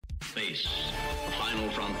Space, the final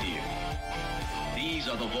frontier. These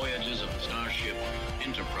are the voyages of Starship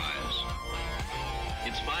Enterprise.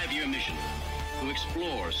 Its 5-year mission to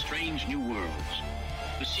explore strange new worlds,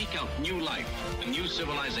 to seek out new life and new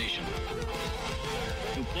civilization,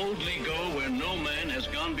 to boldly go where no man has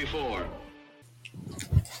gone before.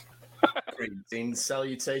 Greetings,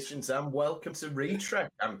 salutations, and welcome to Retrek.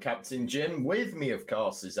 I'm Captain Jim. With me, of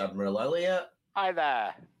course, is Admiral Elliot. Hi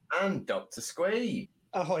there. And Dr. Squee.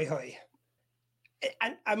 Ahoy, hoy.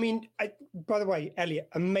 And I mean, by the way, Elliot,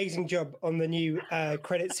 amazing job on the new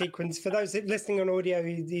credit sequence. For those listening on audio,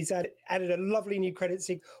 he's added a lovely new credit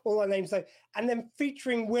sequence, all our names though, and then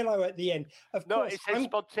featuring Willow at the end. Of course, it says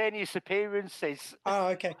spontaneous appearances. Oh,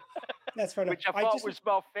 okay. That's fair enough. Which I thought was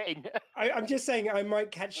more fitting. I'm just saying I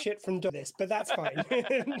might catch shit from this, but that's fine.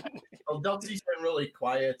 Well, Dottie's been really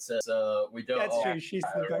quiet, so we don't... That's true. She's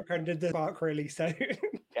the background of the spark, really, so...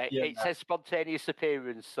 It says spontaneous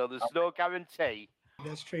appearance, so there's no guarantee.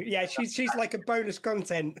 That's true. Yeah, she's like a bonus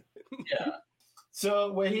content. Yeah.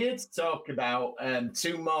 So we're here to talk about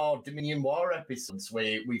 2 more Dominion War episodes.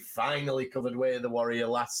 We finally covered Way of the Warrior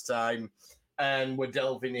last time, and we're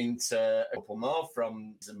delving into a couple more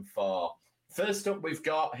from season 4. First up, we've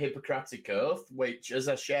got Hippocratic Oath, which, as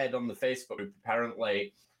I shared on the Facebook group,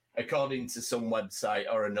 apparently, according to some website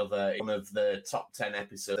or another, one of the top 10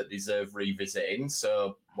 episodes that deserve revisiting.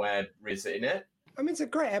 So we're revisiting it. I mean, it's a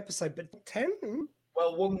great episode, but 10?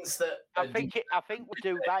 Well, ones that... I think we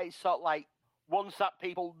do that. It's sort of like ones that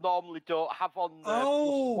people normally don't have on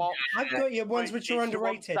the... I've got you. Ones which are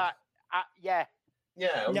underrated. Yeah.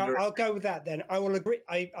 Yeah. No, I'll go with that then. I will agree.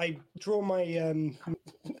 I draw my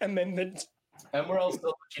amendment. And we're also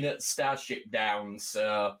looking at Starship Down.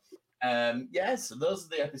 So, so those are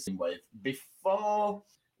the episodes with. Before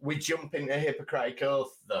we jump into Hippocratic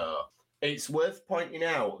Oath, though, it's worth pointing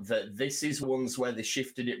out that this is ones where they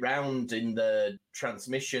shifted it round in the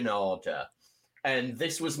transmission order. And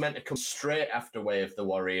this was meant to come straight after Way of the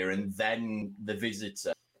Warrior and then The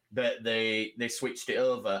Visitor. But they switched it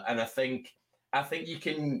over. And I think you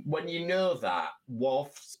can, when you know that,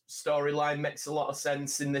 Worf's storyline makes a lot of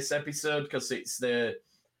sense in this episode because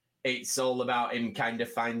it's all about him kind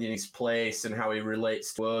of finding his place and how he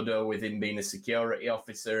relates to Odo with him being a security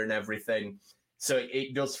officer and everything. So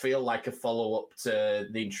it does feel like a follow-up to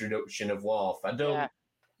the introduction of Worf. I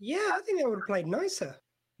think they would have played nicer.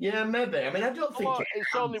 Yeah, maybe. I mean, I don't think...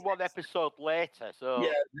 it's only one episode later, so...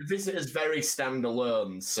 Yeah, The Visitor's very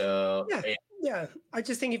standalone, so... Yeah, I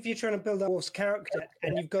just think if you're trying to build up Worf's character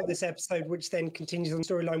and you've got this episode which then continues on the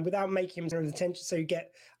storyline without making him center of attention, so you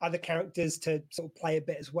get other characters to sort of play a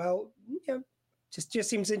bit as well, just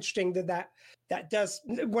seems interesting that does,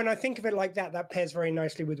 when I think of it like that pairs very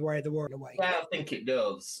nicely with Way of the War in a way. Yeah, I think it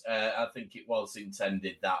does. I think it was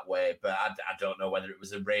intended that way, but I don't know whether it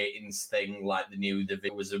was a ratings thing, like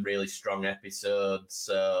The was a really strong episode,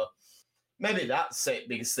 so maybe that's it,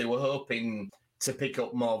 because they were hoping to pick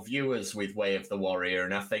up more viewers with Way of the Warrior,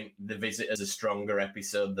 and I think The Visitor's a stronger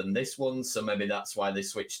episode than this one, so maybe that's why they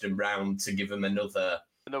switched them round to give them another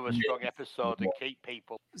strong episode and keep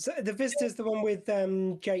people. So The Visitor's the one with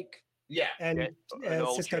Jake, and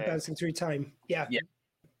Cisco Jake. bouncing through time. Yeah.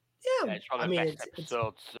 It's one of the best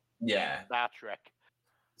episodes. Star Trek.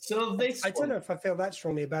 So I don't know if I feel that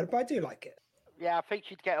strongly about it, but I do like it. Yeah, I think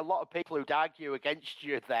you'd get a lot of people who'd argue against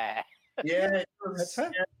you there. Yeah, that's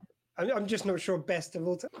fair. Yeah. I'm just not sure best of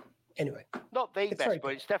all time. Anyway, not the best,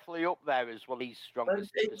 but it's definitely up there as well. He's strongest.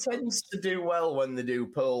 It tends to do well when they do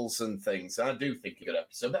polls and things. I do think a good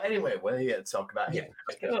episode. But anyway, we're here to talk about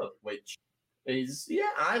Hippocratic Oath, which is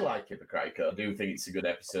I like Hippocratic Oath. I do think it's a good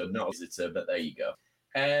episode, not a visitor, but there you go.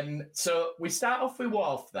 So we start off with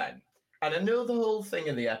Worf then, and I know the whole thing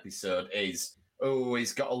of the episode is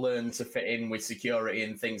he's got to learn to fit in with security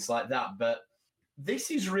and things like that, but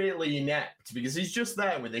this is really inept because he's just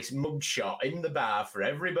there with this mugshot in the bar for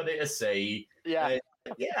everybody to see. Yeah.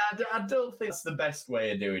 I don't think it's the best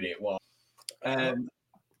way of doing it. I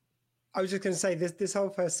was just going to say this whole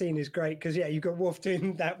first scene is great because you've got Worf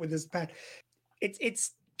doing that with his pad.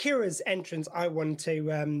 It's Kira's entrance I want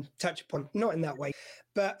to touch upon, not in that way,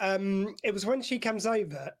 but it was when she comes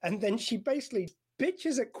over and then she basically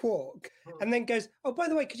bitches at Quark and then goes, "Oh, by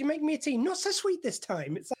the way, could you make me a tea? Not so sweet this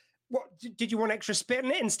time." It's like, what, did you want extra spit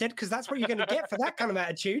in it instead? Because that's what you're going to get for that kind of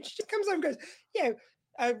attitude. She comes over and goes,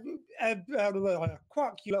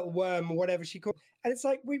 Quark, you little worm, or whatever she called. And it's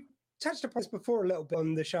like, we've touched upon this before a little bit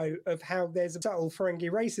on the show of how there's a subtle Ferengi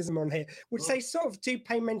racism on here, which they sort of do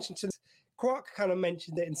pay mention to. Quark kind of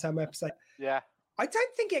mentioned it in some episode. Yeah. I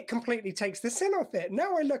don't think it completely takes the sin off it.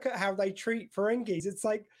 Now I look at how they treat Ferengis. It's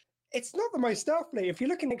like, it's not the most Starfleet. If you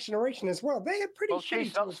look at Next Generation as well, they are pretty. Well,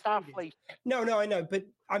 she's not Starfleet. No, I know, but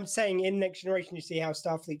I'm saying in Next Generation, you see how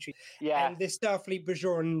Starfleet treats. Yeah. And this Starfleet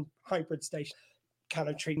Bajoran hybrid station kind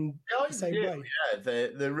of treating the same way. Yeah,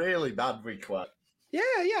 they're really bad with Quark. Yeah.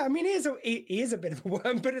 I mean, he is a bit of a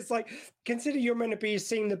worm, but it's like, consider you're meant to be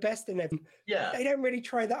seeing the best in him. Yeah. They don't really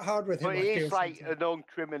try that hard with him. But he's like a known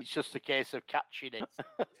criminal. It's just a case of catching him.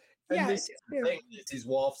 And this is the thing, this is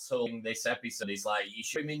Worf's whole in this episode. He's like, you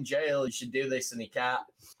should be in jail, you should do this, and he can't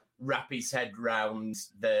wrap his head round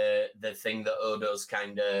the thing that Odo's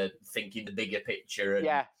kind of thinking the bigger picture.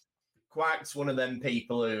 And Quark's one of them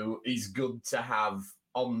people who is good to have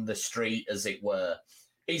on the street, as it were.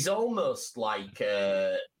 He's almost like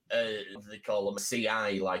what do they call him, a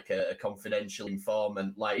CI, like a confidential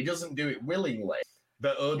informant. Like, he doesn't do it willingly,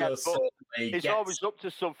 but Odo certainly he's always up to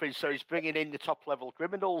something, so he's bringing in the top-level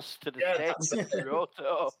criminals to the table.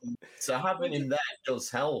 So having him there does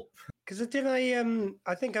help. Because I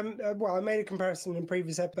think I made a comparison in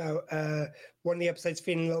previous about one of the episodes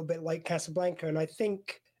feeling a little bit like Casablanca, and I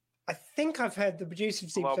think I've heard the producer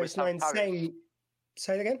of Deep Space Nine saying,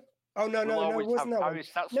 say it again. Oh no, it wasn't that one.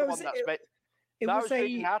 That's the one that's made. It was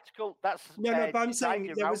an article. That's no, but I'm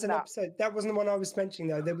saying there was an episode. That wasn't the one I was mentioning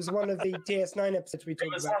though. There was one of the DS9 episodes we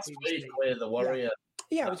talked about. It was Way of the Warrior.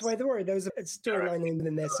 Yeah, it was Way of the Warrior. There was a storyline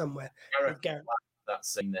in there somewhere. Garrett. That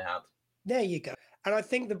scene they had. There you go. And I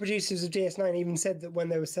think the producers of DS9 even said that when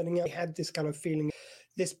they were setting up, they had this kind of feeling,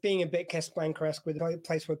 this being a bit Casablanca-esque with a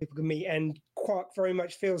place where people can meet. And Quark very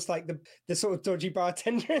much feels like the sort of dodgy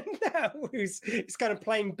bartender now, who's kind of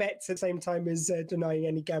playing bets at the same time as denying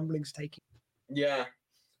any gambling's taking. Yeah,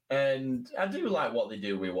 and I do like what they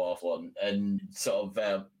do with Worf and sort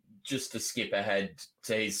of just to skip ahead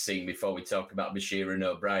to his scene before we talk about Bashir and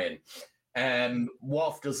O'Brien.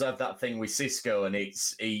 Worf does have that thing with Sisko, and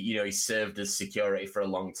he's served as security for a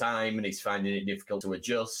long time, and he's finding it difficult to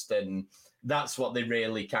adjust, and that's what they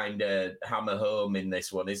really kind of hammer home in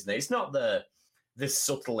this one, isn't it? It's not the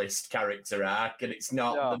subtlest character arc, and it's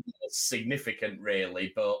not the most significant,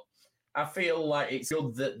 really, but I feel like it's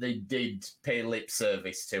good that they did pay lip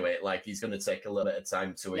service to it. Like, he's going to take a little bit of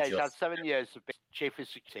time to adjust. Yeah, he's had 7 years of being chief of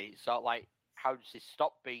security. It's not like, how does he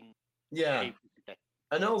stop being chief of security?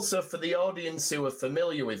 And also, for the audience who are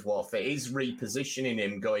familiar with Worf, it is repositioning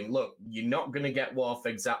him, going, look, you're not going to get Worf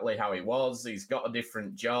exactly how he was. He's got a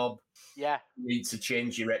different job. Yeah. You need to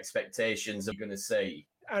change your expectations, I'm going to say.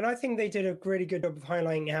 And I think they did a really good job of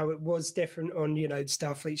highlighting how it was different on,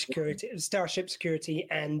 Starfleet security, Starship security,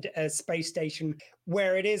 and a space station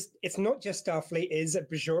where it's not just Starfleet, it is a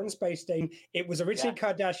Bajoran space station. It was originally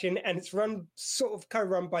Cardassian, and it's sort of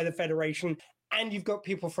co-run by the Federation. And you've got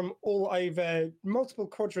people from all over, multiple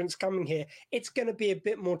quadrants coming here. It's going to be a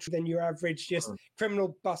bit more than your average just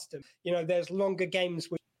criminal buster. There's longer games,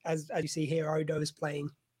 which, as you see here, Odo is playing.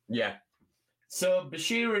 Yeah. So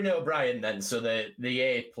Bashir and O'Brien then, so the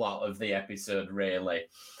A plot of the episode, really.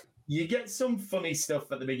 You get some funny stuff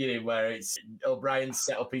at the beginning where it's O'Brien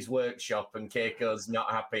set up his workshop and Keiko's not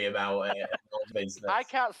happy about it. I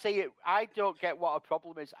can't see it. I don't get what a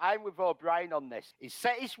problem is. I'm with O'Brien on this. He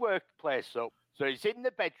set his workplace up. So he's in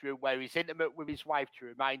the bedroom where he's intimate with his wife to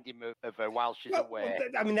remind him of her while she's away.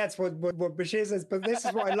 I mean, that's what Bashir says, but this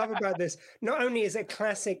is what I love about this. Not only is it a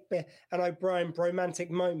classic an O'Brien romantic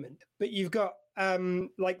moment, but you've got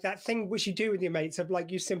like that thing which you do with your mates of like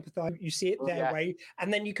you sympathize, you see it their way,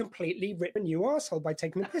 and then you completely rip a new arsehole by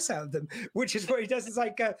taking the piss out of them, which is what he does. It's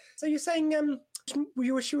like, so you're saying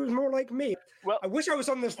you wish you was more like me? Well, I wish I was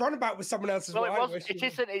on this runabout with someone else as well. It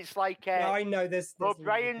isn't. It's like I know this.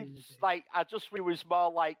 O'Brien's like, I just wish he was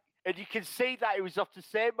more like, and you can see that he was off to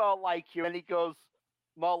say more like you, and he goes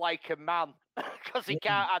more like a man because he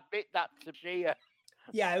can't admit that to Gia.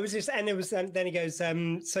 Yeah, it was just, and it was. Then he goes,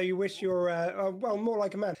 so you wish you're, more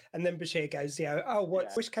like a man. And then Bashir goes,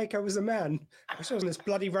 wish Keiko was a man. I wish I was on this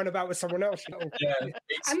bloody runabout with someone else.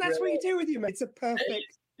 And that's what you do with your mate. It's a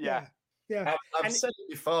perfect. Yeah. I've said it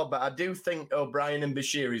before, but I do think O'Brien and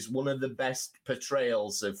Bashir is one of the best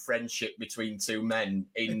portrayals of friendship between two men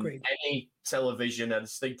in any television. I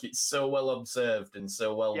just think it's so well observed and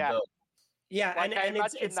so well done. Yeah, like, I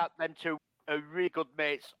imagine that them two are really good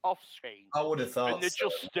mates off screen. I would have thought. And they're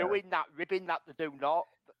just doing that, ribbing that they do not.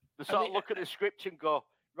 They sort of look at the script and go,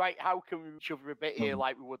 right, how can we reach over a bit here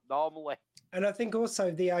like we would normally? And I think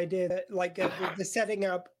also the idea that, like, the setting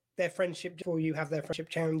up their friendship before you have their friendship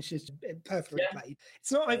challenge is perfectly played.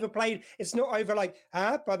 It's not overplayed. It's not over like,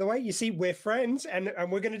 by the way, you see, we're friends and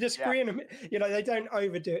we're going to disagree. And they don't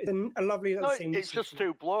overdo it. It's a lovely little scene. It's just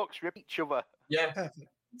two blokes rib each other. Yeah. Perfect.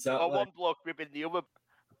 Exactly. Or one bloke ribbing the other.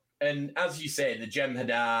 And as you say, the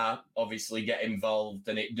Jem'Hadar obviously get involved,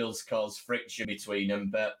 and it does cause friction between them.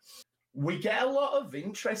 But we get a lot of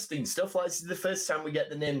interesting stuff. Like, this is the first time we get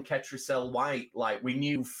the name Ketracel White. Like, we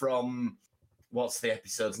knew from, what's the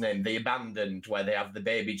episode's name? The Abandoned, where they have the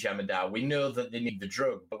baby Jem'Hadar. We know that they need the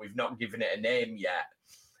drug, but we've not given it a name yet.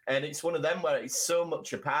 And it's one of them where it's so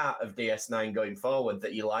much a part of DS9 going forward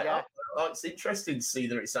that you're like, oh, it's interesting to see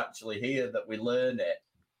that it's actually here, that we learn it.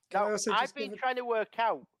 Now, I've been trying to work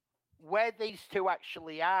out where these two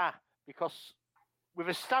actually are, because we've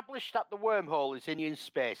established that the wormhole is in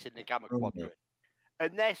space in the Gamma Quadrant,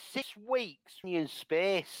 and they're 6 weeks in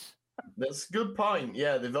space. That's a good point.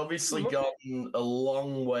 Yeah, they've obviously gone a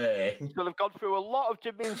long way. So they've gone through a lot of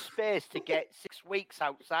Dominion space to get 6 weeks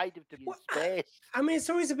outside of Dominion space. I mean, it's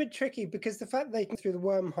always a bit tricky because the fact they can through the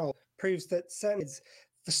wormhole proves that certain,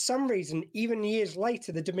 for some reason, even years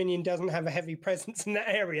later, the Dominion doesn't have a heavy presence in that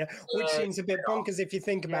area, which seems a bit bonkers if you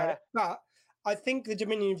think about it. But I think the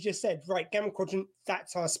Dominion have just said, right, Gamma Quadrant,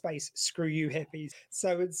 that's our space. Screw you, hippies.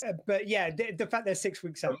 So it's, but yeah, the fact they're 6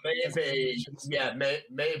 weeks out. Maybe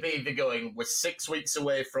they're going, we're 6 weeks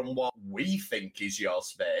away from what we think is your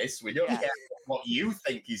space. We don't care what you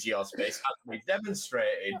think is your space, as we've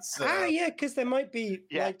demonstrated. So. Because there might be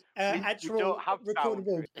actual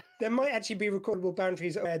recordable. There might actually be recordable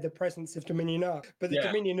boundaries where the presence of Dominion are, but the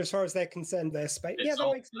Dominion, as far as they're concerned, their space. That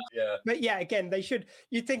makes sense. Yeah. But yeah, again, they should.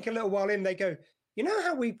 You think a little while in, they go, you know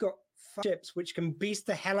how we've got ships which can beast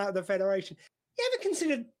the hell out of the Federation? You ever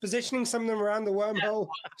considered positioning some of them around the wormhole?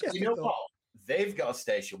 Just you know what? They've got a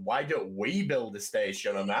station. Why don't we build a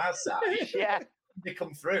station on our side? They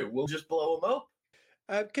come through, we'll just blow them up.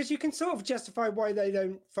 Because you can sort of justify why they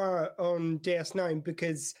don't fire on DS9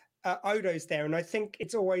 because Odo's there, and I think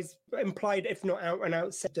it's always implied, if not out and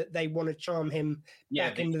out, said that they want to charm him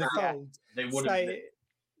back into the fold. They wouldn't.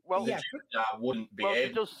 Wouldn't be able.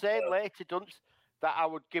 It does say later, doesn't it, that I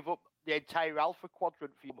would give up the entire Alpha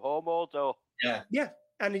Quadrant for home, Odo. Yeah,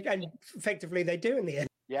 and effectively they do in the end.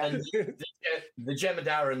 Yeah, and the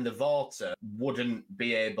Jem'Hadar and the Vorta wouldn't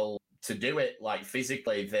be able to do it, like,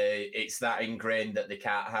 physically. It's that ingrained that they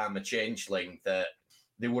can't harm a changeling that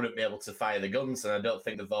they wouldn't be able to fire the guns, and I don't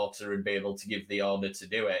think the Vorta would be able to give the order to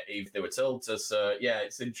do it if they were told to. So yeah,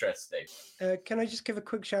 it's interesting. Can I just give a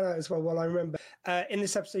quick shout out as well while I remember? In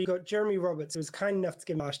this episode, you got Jeremy Roberts, who was kind enough to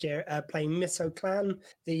give last year, playing Miso Clan,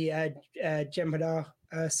 the Jem'Hadar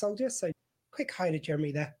soldier. So quick hi to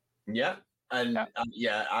Jeremy there. Yeah. And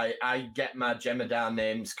I get my Jem'Hadar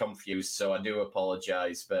names confused, so I do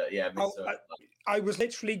apologise. But yeah, I was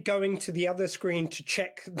literally going to the other screen to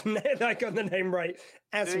check that I got the name right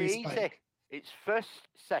as we spoke. It's first,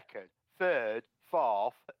 second, third,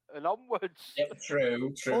 fourth, and onwards. Yeah,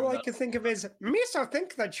 true. All I can think of is, Miss, I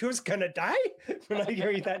think that she was going to die when I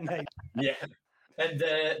hear that name. Yeah. And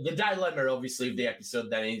the dilemma, obviously, of the episode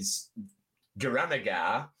then is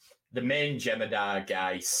Garanagar, the main Jem'Hadar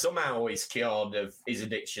guy, somehow is cured of his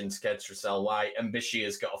addiction to Ketracel White, and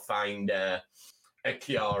Bashir's got to find a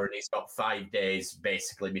cure, and he's got 5 days,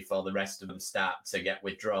 basically, before the rest of them start to get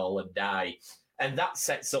withdrawal and die. And that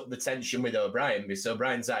sets up the tension with O'Brien, because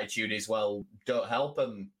O'Brien's attitude is, well, don't help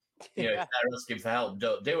them. You know, if they're asking for help,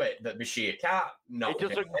 don't do it. But Bashir can't not do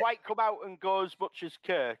it. It doesn't quite come out and go as much as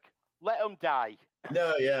Kirk. Let them die.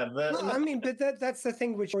 No, yeah. But... I mean, but that's the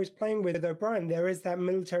thing which I was playing with O'Brien. There is that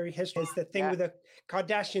military history. It's the thing with the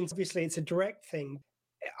Kardashians. Obviously, it's a direct thing.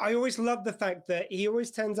 I always love the fact that he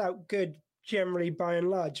always turns out good, generally, by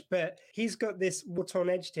and large. But he's got this war-torn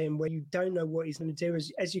edge to him where you don't know what he's going to do,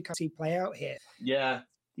 as you can see play out here. Yeah.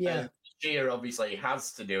 Yeah. Bashir obviously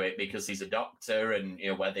has to do it because he's a doctor, and, you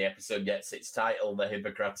know, where the episode gets its title, the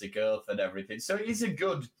Hippocratic Oath and everything. So it's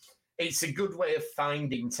a good way of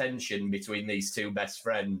finding tension between these two best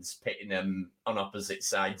friends, pitting them on opposite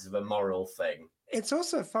sides of a moral thing. It's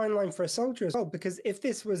also a fine line for a soldier as well, because if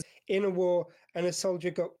this was in a war and a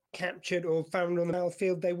soldier got captured or found on the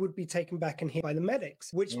battlefield, they would be taken back and hit by the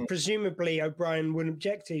medics, which presumably O'Brien wouldn't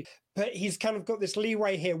object to. But he's kind of got this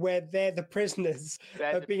leeway here where they're the prisoners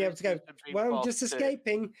of being able to go, well, I'm just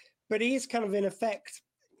escaping. But he is kind of, in effect,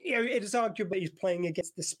 you know, it is arguable he's playing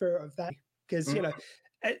against the spirit of that, because, you know,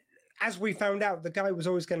 as we found out, the guy was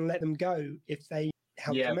always going to let them go if they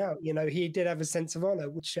helped him out. You know, he did have a sense of honor,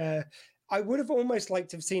 which I would have almost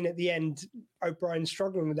liked to have seen at the end O'Brien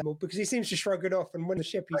struggling with them all, because he seems to shrug it off, and when the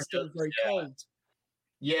ship, he's still very cold.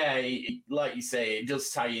 Yeah, like you say, it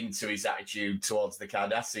does tie into his attitude towards the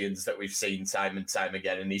Cardassians that we've seen time and time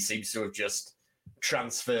again, and he seems to have just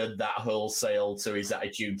transferred that wholesale to his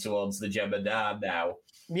attitude towards the Jem'Hadar now.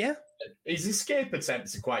 Yeah. His escape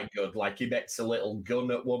attempts are quite good. Like, he makes a little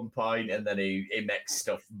gun at one point, and then he makes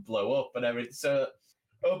stuff blow up and everything. So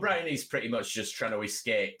O'Brien is pretty much just trying to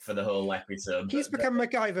escape for the whole episode. He's become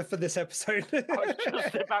MacGyver for this episode. I was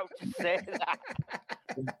just about to say that.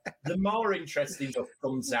 The more interesting stuff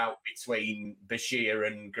comes out between Bashir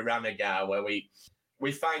and Garanagar, where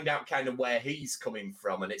we find out kind of where he's coming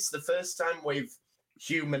from, and it's the first time we've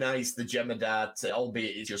humanized the Jem'Hadar,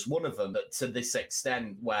 albeit it's just one of them, but to this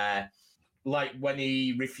extent where, like, when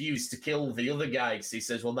he refused to kill the other guys, he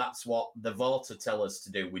says, well, that's what the Vorta tell us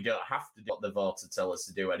to do. We don't have to do what the Vorta tell us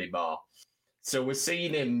to do anymore. So we're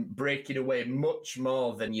seeing him breaking away much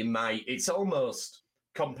more than you might. It's almost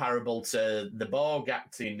comparable to the Borg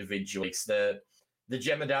acting individually. The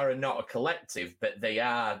Jem'Hadar are not a collective, but they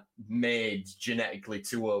are made genetically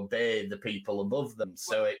to obey the people above them.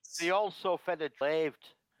 So it's... They also fed a slaved.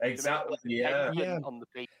 Exactly, yeah. On the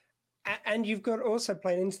people. And you've got also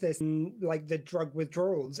playing into this, like the drug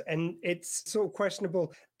withdrawals, and it's sort of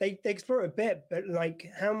questionable. They explore it a bit, but like,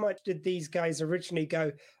 how much did these guys originally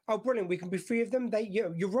go, oh, brilliant, we can be free of them?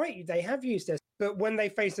 You're right, they have used this. But when they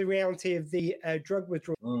face the reality of the drug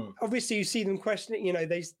withdrawal, obviously you see them question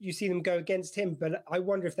it, you see them go against him, but I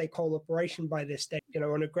wonder if they call operation by this stage,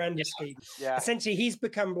 on a grander scheme. Yeah. Essentially, he's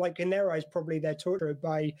become, like, in their eyes, probably their torturer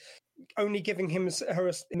by only giving them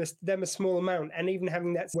a small amount, and even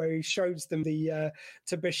having that where he shows them to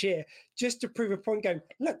Bashir, just to prove a point, going,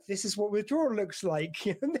 look, this is what withdrawal looks like.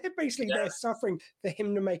 They're basically they're suffering for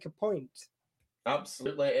him to make a point.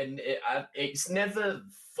 Absolutely, and it's never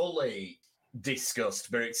fully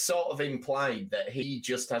discussed, but it's sort of implied that he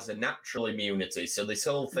just has a natural immunity. So this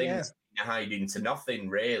whole thing's hiding to nothing,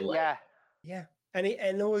 really. Yeah.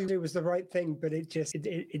 And all he did was the right thing, but it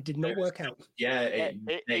did not work out. Yeah,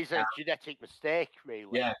 it is a genetic mistake,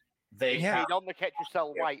 really. Yeah, He'd on the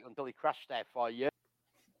Ketracel White until he crashed there for a year.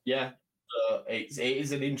 Yeah, it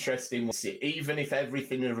is an interesting one. Even if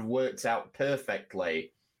everything had worked out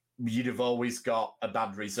perfectly, you'd have always got a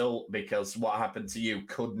bad result because what happened to you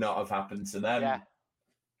could not have happened to them.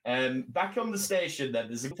 Yeah. Back on the station, then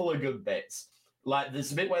there's a couple of good bits. Like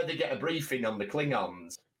there's a bit where they get a briefing on the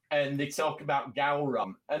Klingons. And they talk about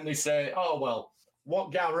Gowron, and they say, oh, well,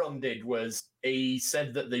 what Gowron did was he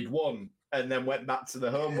said that they'd won and then went back to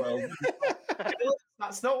the homeworld.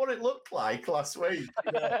 That's not what it looked like last week.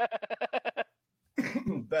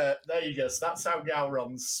 But there you go. So that's how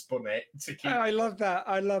Gowron spun it. I love that.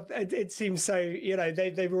 I love it. It seems so,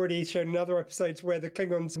 they've already shown in other episodes where the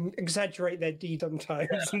Klingons exaggerate their deeds sometimes.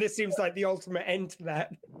 Yeah. And this seems like the ultimate end to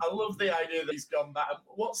that. I love the idea that he's gone back.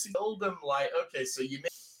 What's he told them? Like, okay, so you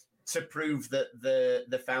to prove that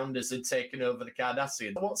the founders had taken over the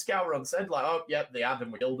Cardassians. What's Gowron said? Like, oh, yep, they had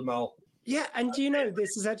and we killed them all. Yeah, and do you know,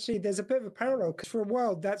 this is actually, there's a bit of a parallel, because for a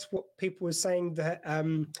while, that's what people were saying, that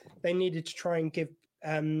they needed to try and give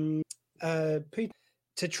Putin,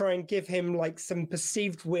 to try and give him, like, some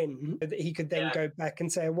perceived win, that he could then go back and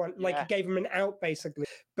say, I want, like, it gave him an out, basically.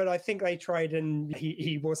 But I think they tried, and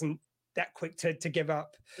he wasn't that quick to give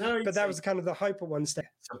up. No, but that was kind of the hyper one step.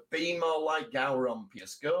 So be more like Gowron,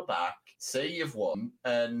 just go back, say you've won,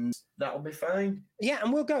 and that'll be fine. Yeah,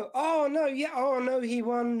 and we'll go, oh no, he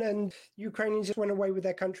won, and Ukrainians just went away with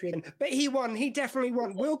their country again. But he won, he definitely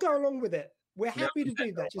won. We'll go along with it. We're happy to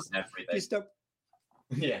do that. Just stop.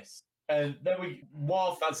 Yes. And then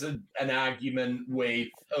Worf has an argument with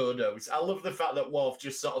Odo. I love the fact that Worf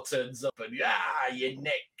just sort of turns up and, you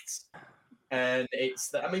nicked. And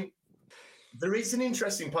there is an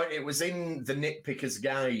interesting point. It was in the Nitpicker's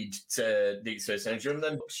Guide to Deep Space Nine. Do you remember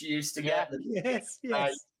them books you used to get? Yes.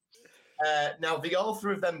 Now, the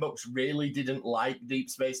author of them books really didn't like Deep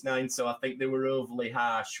Space Nine, so I think they were overly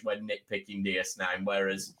harsh when nitpicking DS9,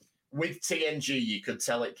 whereas with TNG, you could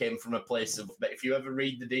tell it came from a place of... But if you ever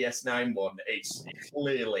read the DS9 one, it's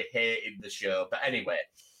clearly hated the show. But anyway,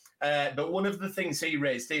 but one of the things he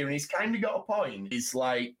raised here, and he's kind of got a point, is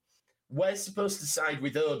like, we're supposed to side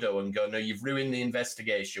with Odo and go, no, you've ruined the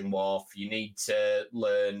investigation, Worf. You need to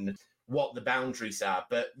learn what the boundaries are.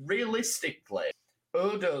 But realistically,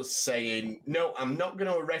 Odo's saying, no, I'm not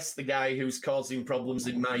going to arrest the guy who's causing problems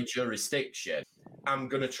in my jurisdiction. I'm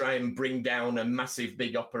going to try and bring down a massive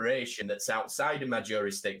big operation that's outside of my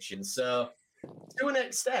jurisdiction. So, to an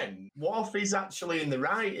extent, Worf is actually in the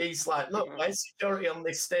right. He's like, look, there's security on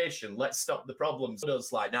this station. Let's stop the problems.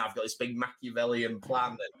 Odo's like, now I've got this big Machiavellian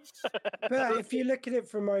plan. But if you look at it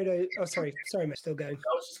from Odo... Oh, sorry, I'm still going.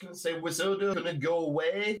 I was just going to say, was Odo going to go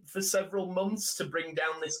away for several months to bring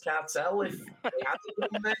down this cartel if they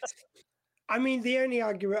hadn't done this? I mean, the only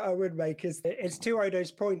argument I would make is that it's to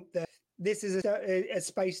Odo's point that this is a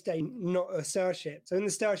space station, not a starship. So in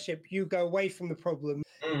the starship, you go away from the problem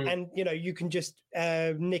and, you can just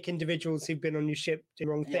nick individuals who've been on your ship doing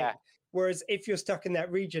the wrong thing. Whereas if you're stuck in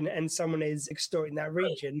that region and someone is extorting that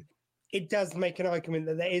region, it does make an argument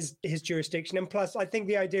that there is his jurisdiction. And plus, I think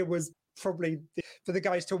the idea was probably for the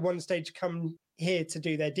guys to one stage come here to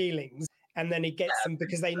do their dealings, and then he gets them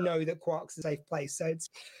because they know that Quark's a safe place. So it's,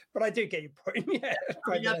 but I do get your point. Yeah,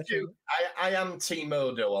 I am Team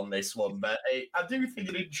Odo on this one, but I do think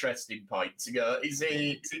an interesting point to go. Is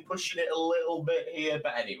he pushing it a little bit here?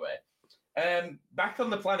 But anyway, back on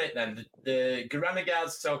the planet then, the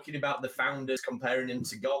Garanagar's talking about the founders, comparing them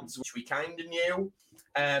to gods, which we kind of knew,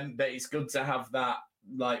 but it's good to have that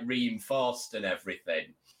like reinforced and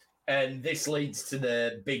everything. And this leads to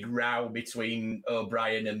the big row between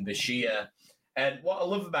O'Brien and Bashir. And what I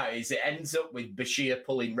love about it is it ends up with Bashir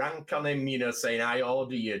pulling rank on him, saying, I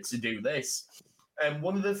order you to do this. And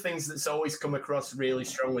one of the things that's always come across really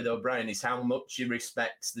strong with O'Brien is how much he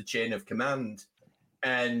respects the chain of command.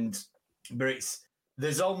 But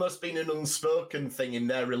there's almost been an unspoken thing in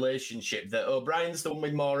their relationship that O'Brien's the one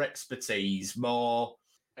with more expertise, more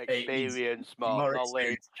experience, more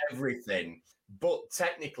knowledge, everything. But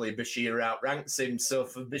technically, Bashir outranks him. So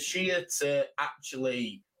for Bashir to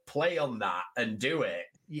actually play on that and do it,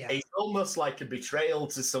 it's almost like a betrayal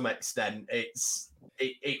to some extent.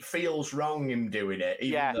 It feels wrong him doing it.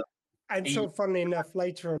 And so, funnily enough,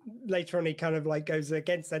 later on, he kind of like goes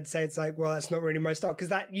against that and says, like, well, that's not really my style, because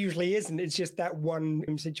that usually isn't. It's just that one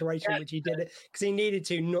situation which he did it because he needed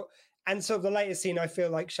to. Not, and so the later scene, I feel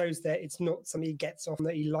like, shows that it's not something he gets off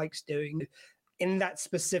that he likes doing. In that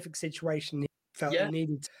specific situation, he felt he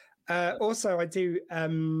needed. Also, I do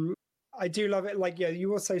love it. Like,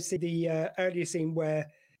 you also see the earlier scene where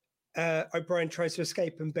O'Brien tries to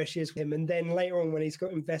escape and Bashir's with him, and then later on when he's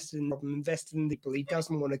got invested in the people, he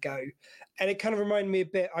doesn't want to go. And it kind of reminded me a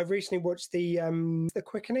bit. I've recently watched the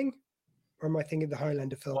Quickening, or am I thinking the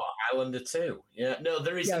Highlander film? What, Highlander 2? Yeah, no,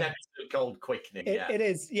 there is an episode called Quickening. It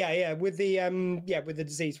is, with the with the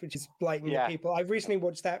disease which is blighting the people. I've recently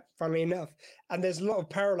watched that, funnily enough, and there's a lot of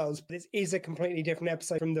parallels, but it is a completely different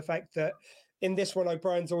episode from the fact that in this one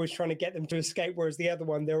O'Brien's always trying to get them to escape, whereas the other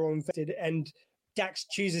one they're all infected, and Dax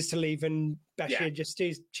chooses to leave and Bashir just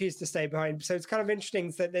chooses to stay behind. So it's kind of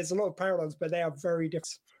interesting that there's a lot of parallels, but they are very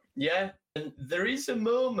different. Yeah, and there is a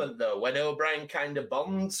moment, though, when O'Brien kind of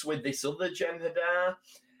bonds with this other Jem'Hadar,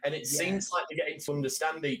 and it seems like they're getting to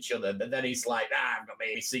understand each other, but then he's like, I've got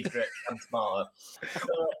my secret transporter.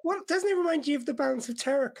 Well, doesn't it remind you of the Balance of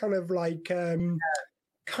Terror kind of like...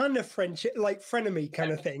 kind of friendship, like frenemy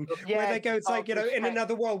kind of thing, where they go, it's like, in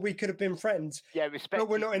another world we could have been friends, but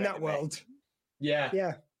we're not in that world.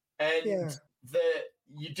 And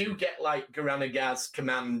you do get like Garanagar's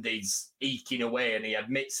command is eking away, and he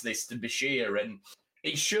admits this to Bashir, and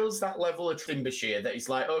he shows that level of trust in Bashir that he's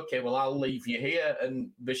like, okay, well, I'll leave you here, and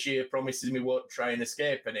Bashir promises me won't try and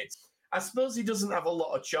escape. And I suppose he doesn't have a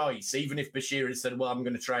lot of choice. Even if Bashir had said, well, I'm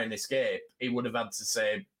going to try and escape, he would have had to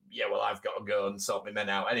say, yeah, well, I've got to go and sort my men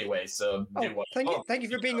out anyway, so do what you want. Thank you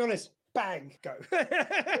for being honest. Bang, go.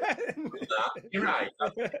 You're right. I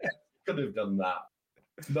could have done that.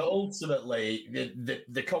 But ultimately,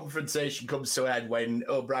 the confrontation comes to an end when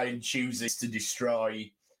O'Brien chooses to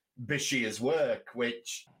destroy Bashir's work,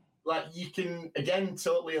 which, like, you can, again,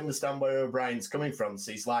 totally understand where O'Brien's coming from.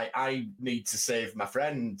 So he's like, I need to save my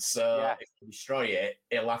friend, so if I destroy it,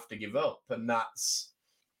 he'll have to give up. And that's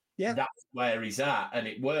where he's at, and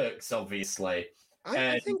it works, obviously.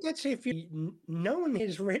 I think actually, no one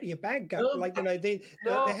is really a bad guy.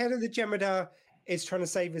 The head of the Jem'Hadar is trying to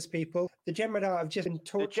save his people. The Jem'Hadar have just been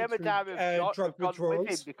tortured through drug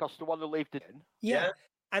withdrawals because the one who left it in. Yeah.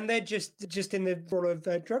 And they're just in the role of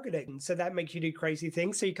drug addiction, so that makes you do crazy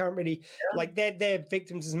things. So you can't really they're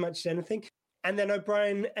victims as much as anything. And then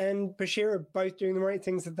O'Brien and Bashir are both doing the right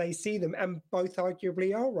things that they see them, and both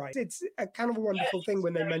arguably are right. It's a kind of a wonderful thing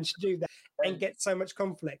when they manage to do that and get so much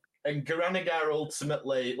conflict. And Garanagar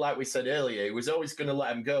ultimately, like we said earlier, he was always going to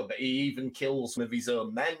let him go, but he even kills some of his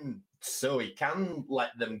own men so he can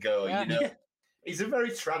let them go, He's a very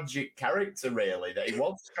tragic character, really, that he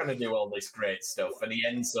was trying to do all this great stuff, and he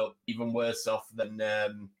ends up even worse off than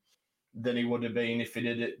he would have been if he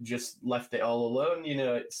had just left it all alone.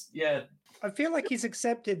 I feel like he's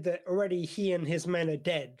accepted that already he and his men are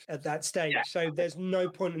dead at that stage. Yeah. So there's no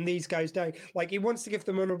point in these guys dying. Like, he wants to give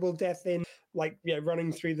them honorable death in,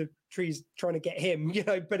 running through the trees trying to get him,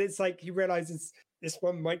 but it's like he realizes this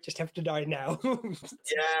one might just have to die now.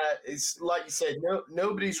 It's like you said,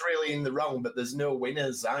 nobody's really in the wrong, but there's no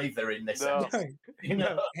winners either in this. No,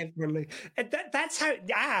 definitely. And that's how,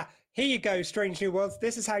 here you go, Strange New Worlds.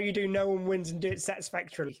 This is how you do no one wins and do it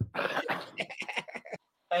satisfactorily.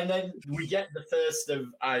 And then we get the first of,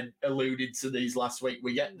 I alluded to these last week,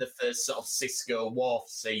 we get the first sort of Cisco Worf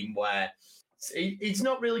scene where he's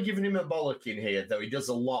not really giving him a bollocking here, though he does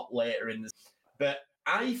a lot later in the. But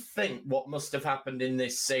I think what must have happened in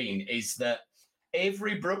this scene is that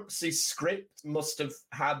Avery Brooks' script must have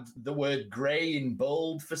had the word grey in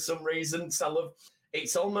bold for some reason. So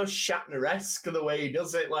it's almost Shatner-esque the way he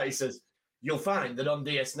does it. Like he says, you'll find that on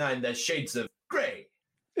DS9 there's shades of grey.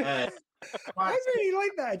 I really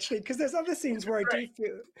like that actually, because there's other scenes where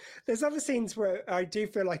I do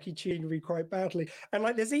feel like he tuned me quite badly, and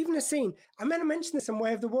like there's even a scene I meant to mention this in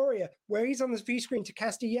Way of the Warrior where he's on the view screen to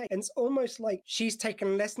Castille, and it's almost like she's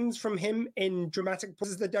taken lessons from him in dramatic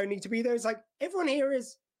pauses that don't need to be there. It's like everyone here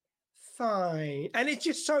is fine, and it's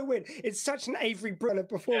just so weird. It's such an Avery Brunner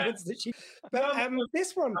performance that she. But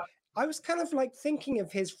this one, I was kind of like thinking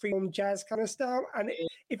of his freeform jazz kind of style. And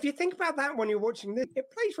if you think about that when you're watching this, it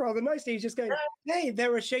plays rather nicely. He's just going, hey,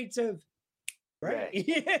 there are shades of right.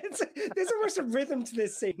 Yeah, there's almost a rhythm to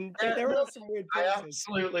this scene. There are some weird places. I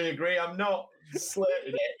absolutely agree. I'm not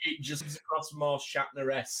slating it. It just comes across more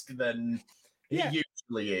Shatner-esque than he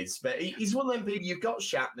usually is. But he's one of them people, you've got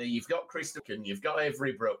Shatner, you've got Christopher, you've got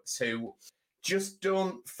Avery Brooks, who just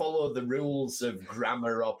don't follow the rules of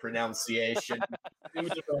grammar or pronunciation. Do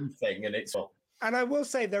their own thing, and it's all. And I will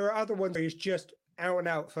say there are other ones where he's just out and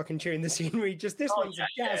out fucking chewing the scenery. Just this one's a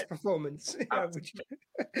jazz performance.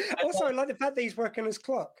 Also, I like the fact that he's working his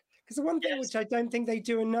clock. Because the one thing which I don't think they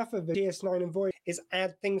do enough of in DS9 and Void is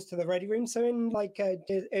add things to the ready room. So in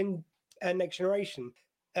in Next Generation,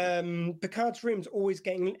 Picard's room's always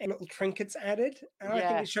getting little trinkets added, and I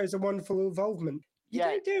think it shows a wonderful involvement.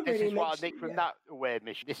 This is what I nicked from that away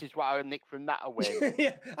mission. This is what I nicked from that away.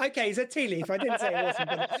 Yeah, okay, he's a tea leaf. I didn't say it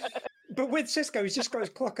wasn't. But with Cisco, he's just got his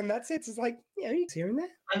clock and that's it. It's like, he's here and there.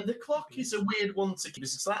 And the clock is a weird one to keep.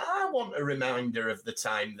 It's like, I want a reminder of the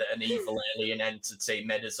time that an evil alien entity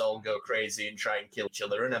made us all go crazy and try and kill each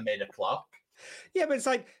other, and I made a clock. Yeah, but it's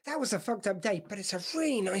like, that was a fucked up day, but it's a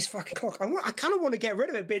really nice fucking clock. I kind of want to get rid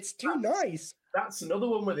of it, but it's too nice. That's another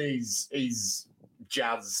one with his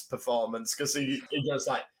jazz performance, because he goes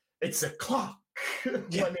like, it's a clock.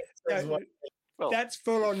 That's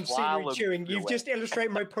full on scenery chewing. You've just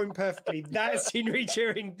illustrated my point perfectly. That is scenery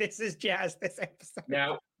chewing. This is jazz, this episode.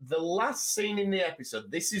 Now, the last scene in the episode,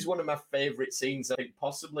 this is one of my favourite scenes, I think,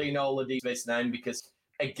 possibly in all of Deep Space Nine, because,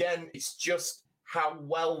 again, it's just how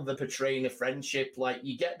well they're portraying a friendship. Like,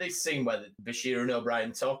 you get this scene where Bashir and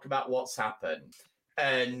O'Brien talk about what's happened,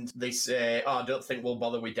 and they say, I don't think we'll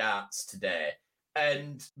bother with darts today.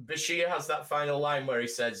 And Bashir has that final line where he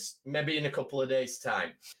says, maybe in a couple of days' time.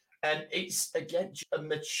 And it's, again, a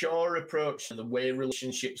mature approach to the way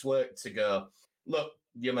relationships work to go, look,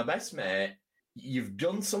 you're my best mate. You've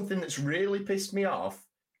done something that's really pissed me off,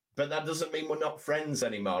 but that doesn't mean we're not friends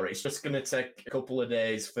anymore. It's just going to take a couple of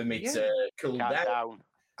days for me to cool down.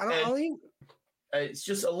 It's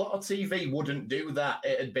just a lot of TV wouldn't do that.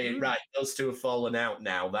 It'd be, right, those two have fallen out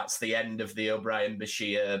now. That's the end of the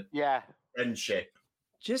O'Brien-Bashir friendship.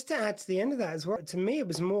 Just to add to the end of that as well, to me, it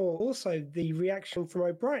was more also the reaction from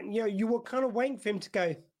O'Brien. You were kind of waiting for him to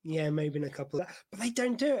go, yeah, maybe in a couple of that. But they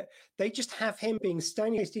don't do it. They just have him being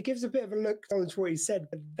stony-faced. He gives a bit of a look towards what he said,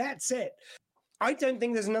 but that's it. I don't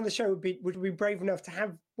think there's another show would be brave enough to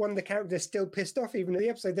have one of the characters still pissed off even in the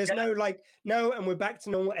episode. There's no, and we're back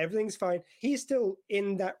to normal. Everything's fine. He's still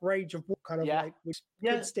in that rage of what kind of like, which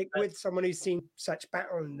could stick with someone who's seen such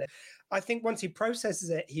battle in there. I think once he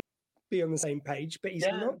processes it, he be on the same page, but he's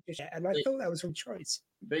not just yet, and I thought that was a choice.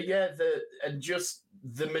 But just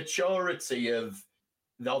the maturity of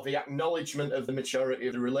the acknowledgement of the maturity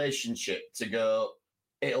of the relationship to go,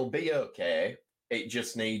 it'll be okay. It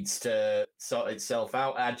just needs to sort itself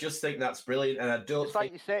out. I just think that's brilliant, and I don't. It's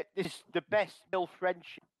like you said, this is the best still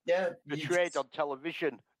friendship portrayed on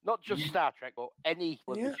television. Not just Star Trek, but any.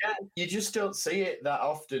 Yeah, you just don't see it that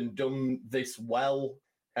often done this well.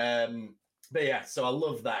 But yeah, so I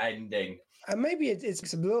love that ending. And maybe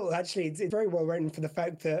it's a little, actually, it's very well written for the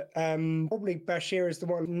fact that probably Bashir is the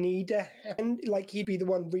one need a hand, like he'd be the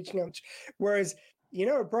one reaching out. Whereas,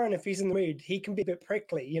 O'Brien, if he's in the mood, he can be a bit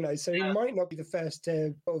prickly, so he might not be the first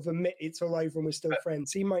to sort of admit it's all over and we're still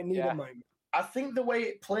friends. He might need a moment. I think the way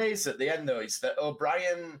it plays at the end, though, is that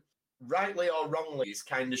O'Brien, rightly or wrongly, is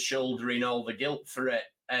kind of shouldering all the guilt for it.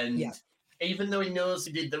 And even though he knows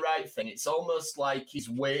he did the right thing, it's almost like he's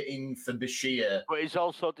waiting for Bashir. But he's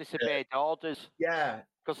also disobeyed orders. Yeah.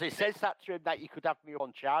 Because it says that to him that you could have me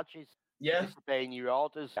on charges. Yeah. Disobeying your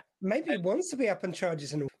orders. Maybe he wants to be up on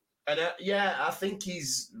charges and all. And I think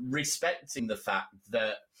he's respecting the fact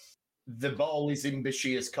that the ball is in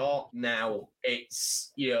Bashir's court now.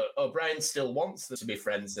 It's, O'Brien still wants them to be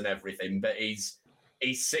friends and everything, but he's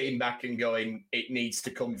sitting back and going, it needs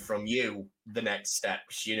to come from you, the next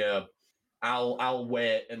steps, I'll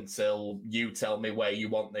wait until you tell me where you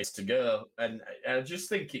want this to go. And I just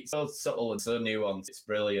think it's so subtle and so nuanced. It's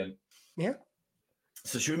brilliant. Yeah.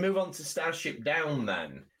 So should we move on to Starship Down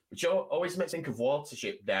then? Which always makes me think of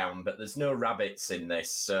Watership Down, but there's no rabbits in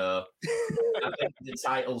this. So I think the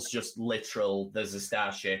title's just literal. There's a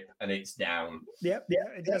starship and it's down. Yep, yeah,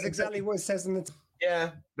 it does exactly what it says in the... Yeah,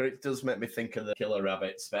 but it does make me think of the killer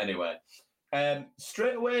rabbits. But anyway,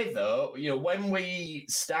 straight away though, when we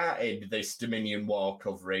started this Dominion War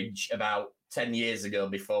coverage about 10 years ago,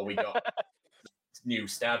 before we got new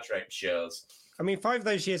Star Trek shows. I mean, 5 of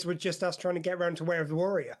those years were just us trying to get around to Way of the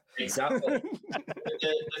Warrior. Exactly.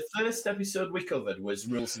 The first episode we covered was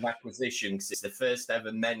Rules of Acquisition, because it's the first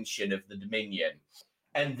ever mention of the Dominion.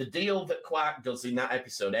 And the deal that Quark does in that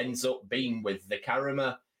episode ends up being with the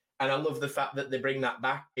Karama. And I love the fact that they bring that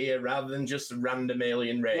back here rather than just random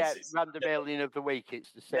alien races. Yeah, random alien of the week.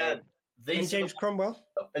 It's the same. Yeah, and James Cromwell.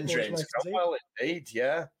 And James Cromwell, indeed,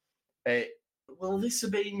 yeah. Well, this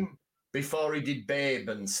have been before he did Babe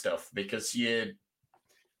and stuff, because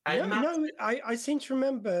I seem to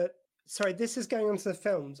remember... Sorry, this is going on to the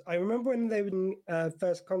films. I remember when they were in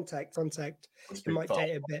First Contact, it might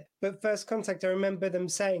date a bit, but First Contact, I remember them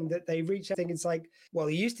saying that they reached, I think it's like, well,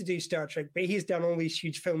 he used to do Star Trek, but he's done all these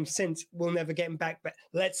huge films since, we'll never get him back, but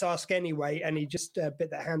let's ask anyway, and he just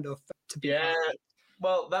bit that hand off.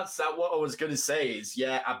 Well, that's what I was going to say is,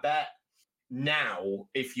 I bet now,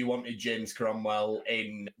 if you wanted James Cromwell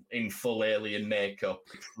in full alien makeup,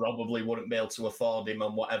 you probably wouldn't be able to afford him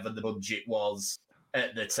on whatever the budget was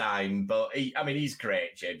at the time, but he's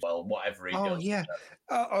great, James. Well, whatever he does. Oh yeah,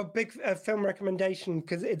 a big film recommendation,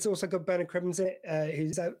 because it's also got Bernard Cribbins in it,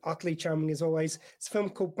 who's utterly charming as always. It's a film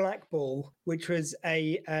called Blackball, which was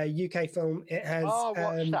a UK film. It has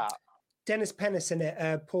what's that? Dennis Pennis in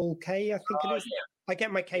it, Paul Kay, I think it is. Yeah. I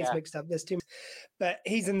get my K's mixed up. There's too much. But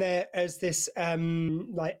he's in there as this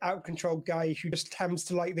out of control guy who just happens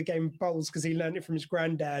to like the game of bowls because he learned it from his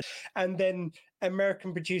granddad. And then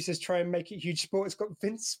American producers try and make it huge sport. It's got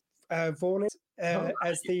Vince Vaughn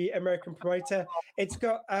as the American promoter. It's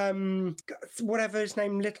got whatever his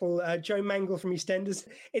name, Joe Mangle from EastEnders.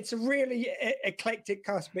 It's a really eclectic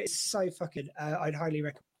cast, but it's so fucking. I'd highly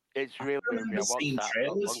recommend. It's really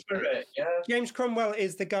James Cromwell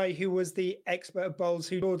is the guy who was the expert of bowls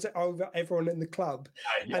who lords it over everyone in the club.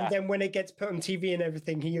 And then when it gets put on TV and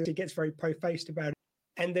everything, he gets very po-faced about it.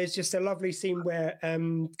 And there's just a lovely scene where,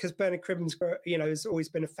 because Bernard Cribbins, has always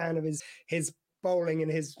been a fan of his bowling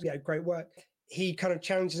and his great work. He kind of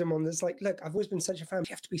challenges him on this, like, look, I've always been such a fan.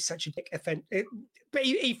 You have to be such a dick. But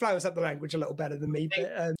he flowers up the language a little better than me.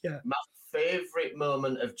 But, My favourite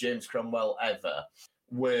moment of James Cromwell ever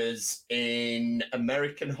was in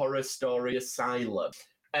American Horror Story Asylum.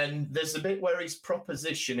 And there's a bit where he's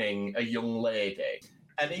propositioning a young lady,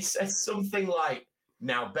 and he says something like,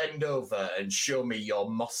 now bend over and show me your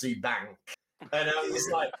mossy bank. And I was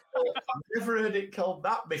like, I've never heard it called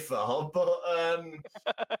that before, but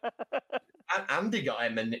Andy got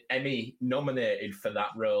Emmy nominated for that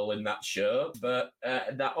role in that show, but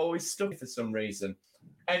that always stuck for some reason.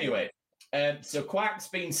 Anyway, so Quark's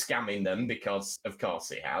been scamming them because, of course,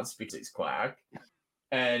 he has, because it's Quark.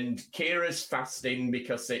 And Kira's fasting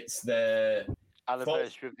because it's the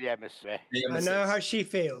anniversary of the emissary. I know how she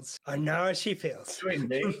feels.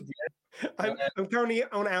 Indeed. I'm currently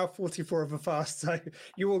on hour 44 of a fast, so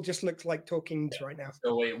you all just look like talking right now.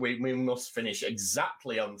 So we must finish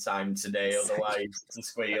exactly on time today, otherwise the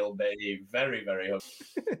squeal will be very, very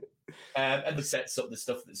hungry. And it sets up the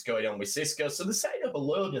stuff that's going on with Cisco. So they're setting up a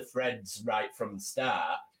load of threads right from the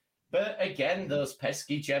start. But again, those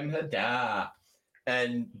pesky Jem'Hadar.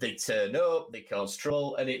 And they turn up, they cause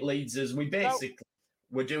trouble, and it leads us.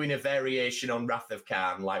 We're doing a variation on Wrath of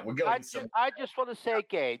Khan. Like, we're going I just want to say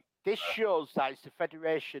again, this shows that it's the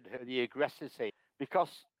Federation who are the aggressors here. Because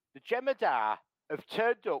the Jem'Hadar have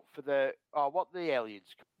turned up for what the aliens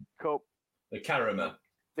call? The Karama.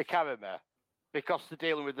 The Karama. Because they're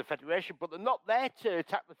dealing with the Federation, but they're not there to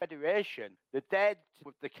attack the Federation. They're there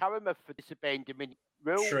with the Karama for disobeying Dominion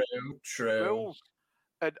rules. True. Rules.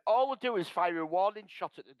 And all they do is fire a warning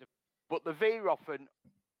shot at but the veer off, and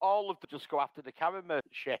all of them just go after the Karama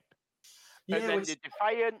ship. And then the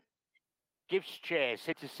Defiant gives chase,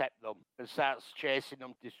 intercept them, and starts chasing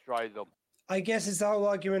them, destroy them. I guess it's the whole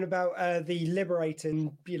argument about the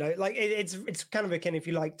liberating, it's kind of akin, if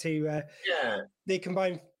you like, to the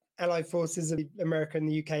combined Allied forces of America and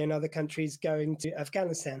the UK and other countries going to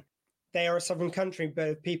Afghanistan. they are a sovereign country,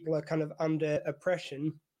 but people are kind of under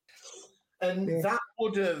oppression. And that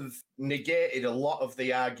would have negated a lot of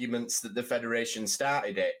the arguments that the Federation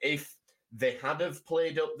started it if they had have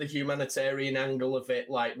played up the humanitarian angle of it,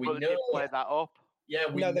 like we But they know. didn't play that up. Yeah,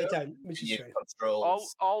 we No, know they don't, which is you true.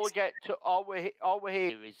 controls. All we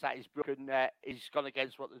hear is that he's broken. He's gone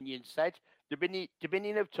against what the Union said.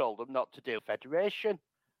 Dominion have told them not to do Federation.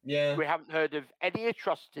 Yeah, We haven't heard of any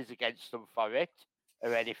atrocities against them for it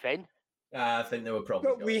or anything. I think they were probably.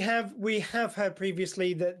 But we have heard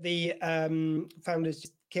previously that the founders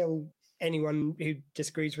just kill anyone who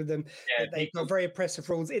disagrees with them. Yeah, They've got very oppressive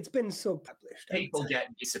rules. It's been sort of published. People get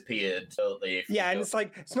disappeared, don't they? Yeah, and it's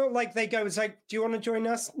like it's not like they go. It's like, do you want to join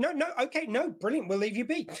us? No, okay, no, brilliant. We'll leave you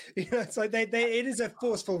be. It's like it is a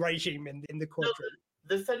forceful regime in the quadrant.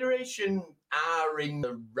 The Federation are in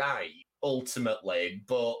the right ultimately,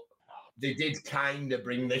 but they did kind of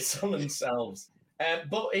bring this on themselves.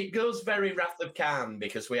 But it goes very Wrath of Khan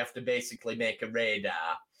because we have to basically make a radar,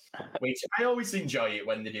 which I always enjoy it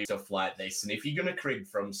when they do stuff like this. And if you're going to crib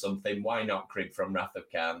from something, why not crib from Wrath of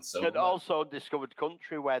Khan? So, And also Discovered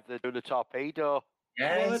Country where they're doing a torpedo.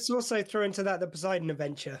 yes. Well, let's also throw into that the Poseidon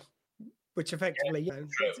adventure, which effectively,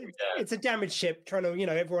 it's a damaged ship trying to,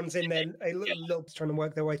 everyone's in there, little trying to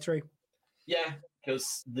work their way through. Yeah,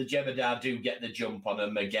 because the Jem'Hadar do get the jump on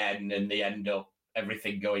them again, and they end up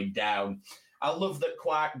everything going down. I love that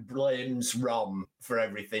Quark blames Rom for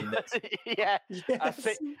everything. Yeah, Yes.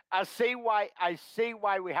 I see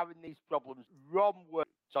why we're having these problems. Rom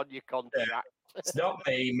works on your contract. It's not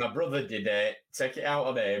me. My brother did it. Take it out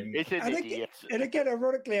on him. It's an And idiot. again,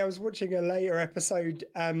 ironically, I was watching a later episode,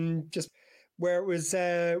 just where it was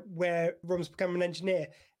where Rom's become an engineer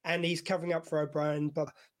and he's covering up for O'Brien,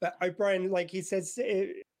 but O'Brien, like he says,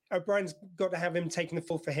 O'Brien's got to have him taking the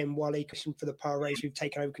fall for him while he questioned for the Power Race who've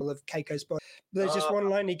taken over control of Keiko's body. There's just one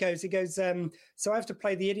line he goes, so I have to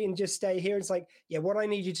play the idiot and just stay here. It's like, yeah, what I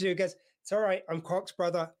need you to do, he goes, it's all right, I'm Quark's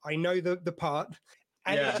brother. I know the part.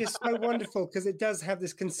 And it's just so wonderful because it does have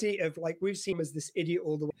this conceit of like, we've seen him as this idiot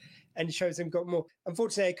all the way and it shows him got more.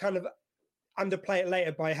 Unfortunately, I kind of underplay it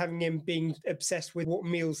later by having him being obsessed with what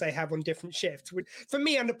meals they have on different shifts. Which, for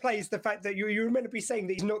me, underplays the fact that you're meant to be saying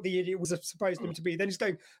that he's not the idiot was supposed him to be. Then he's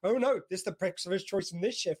going, oh no, this is the pricks of his choice in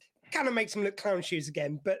this shift. Kind of makes him look clown shoes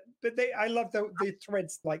again. But I love the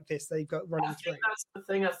threads like this they've got running through. That's the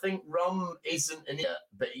thing. I think Rom isn't an idiot,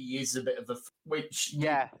 but he is a bit of a which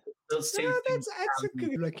That's a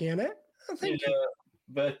good looking at it. I think.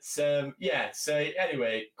 But so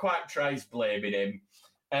anyway, Quark tries blaming him.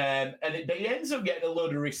 But he ends up getting a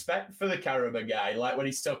load of respect for the Karama guy, like when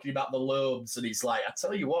he's talking about the lobes, and he's like, I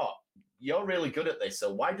tell you what, you're really good at this,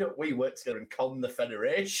 so why don't we work together and con the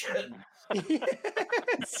Federation?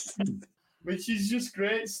 Yes. Which is just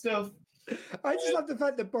great stuff. I just love the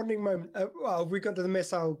fact that bonding moment. Well, we got to the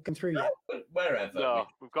missile come through yet. Wherever. No,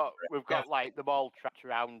 we've got like them all trapped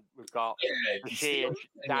around. We've got Bashir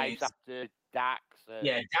dives after Dax.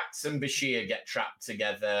 Dax and Bashir get trapped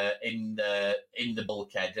together in the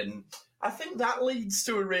bulkhead, and I think that leads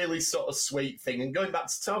to a really sort of sweet thing. And going back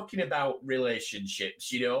to talking about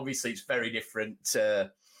relationships, obviously it's very different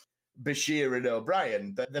to Bashir and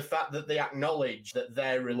O'Brien, but the fact that they acknowledge that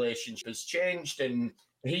their relationship has changed and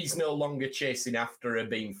he's no longer chasing after her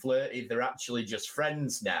being flirty, they're actually just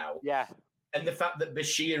friends now. Yeah. And the fact that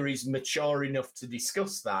Bashir is mature enough to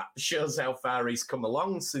discuss that shows how far he's come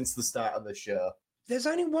along since the start of the show. There's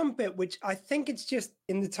only one bit which I think it's just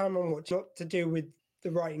in the time I'm watching, not to do with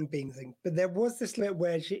the writing being thing, but there was this bit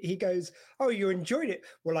where he goes, oh, you enjoyed it.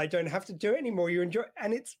 Well, I don't have to do it anymore. You enjoy it.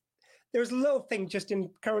 And there's a little thing just in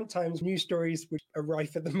current times, news stories which are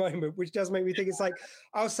rife at the moment, which does make me think it's like,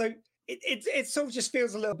 oh, so it sort of just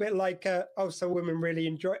feels a little bit like, so women really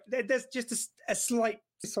enjoy it. There's just a slight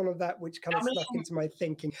some of that which kind of stuck into my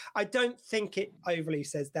thinking. I don't think it overly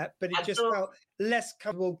says that, but it just felt less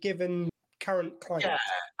comfortable given current climate. Yeah,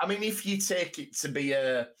 I mean, if you take it to be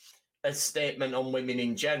a statement on women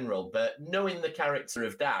in general, but knowing the character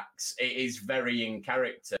of Dax, it is very in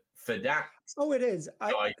character for Dax. Oh, it is.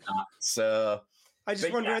 I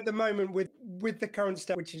just wonder at the moment with the current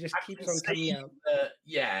stuff, which just keeps on coming out.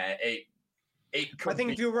 I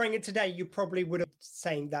think if you were writing it today, you probably would have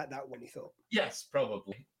saying that when you thought. Yes,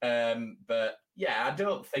 probably. But yeah, I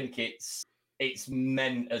don't think it's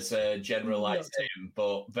meant as a generalization,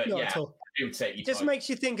 but yeah, I do take your just point. Makes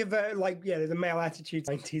you think of the male attitude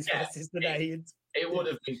 90s versus today. It would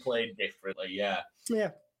have been played differently, yeah.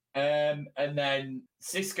 Yeah. And then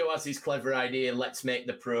Sisko has his clever idea, let's make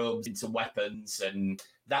the probes into weapons, and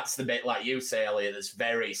that's the bit, like you say, Elliot, that's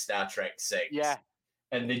very Star Trek 6. Yeah.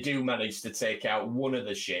 and they do manage to take out one of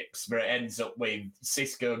the ships, but it ends up with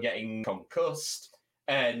Cisco getting concussed,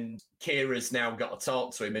 and Kira's now got to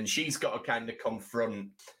talk to him, and she's got to kind of confront.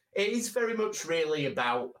 It is very much really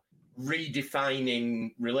about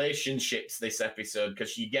redefining relationships this episode,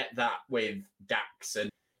 because you get that with Dax and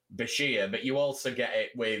Bashir, but you also get it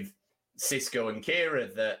with Cisco and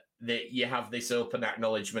Kira, that you have this open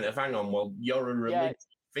acknowledgement of, hang on, well, you're a religious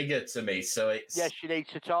figure to me, so it's... Yeah, she needs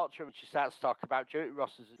to talk to him. She starts talking about duty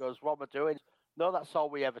rosters and goes, what am I doing? No, that's all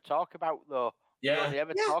we ever talk about, though. Yeah. We only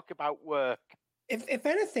ever talk about work. If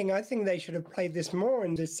anything, I think they should have played this more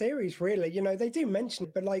in this series, really. You know, they do mention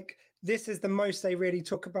it, but, like, this is the most they really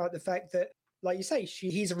talk about the fact that, like you say,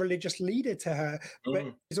 he's a religious leader to her,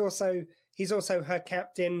 but he's also her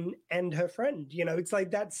captain and her friend. You know, it's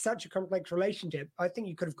like that's such a complex relationship. I think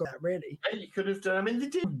you could have got that, really. You could have done. I mean, they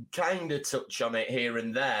did kind of touch on it here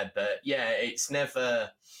and there, but yeah, it's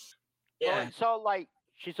never. Yeah, well, it's all like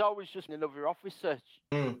she's always just another officer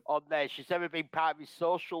on there. She's never been part of his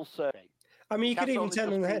social survey. I mean, you could even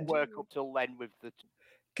turn on the head. Work up till then with the.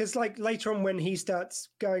 Because, like, later on when he starts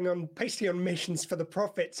going on, basically on missions for the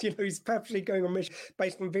prophets, you know, he's purposely going on missions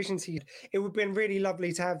based on visions it would have been really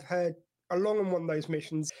lovely to have her along on one of those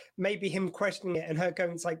missions, maybe him questioning it and her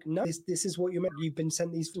going, it's like, no, this is what you meant. You've been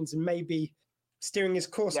sent these things, and maybe steering his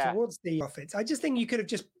course towards the prophets. I just think you could have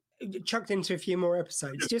just chucked into a few more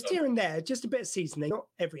episodes, just here and there, just a bit of seasoning, not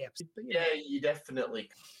every episode. But, yeah, you definitely.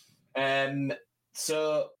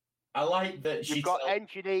 So I like that you've got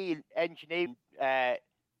engineering.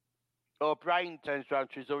 O'Brien turns around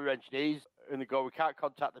to his other engineers and they go, we can't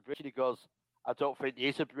contact the bridge. And he goes, I don't think there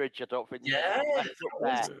is a bridge. I don't think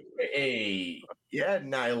there's pretty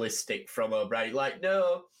nihilistic from O'Brien. Like,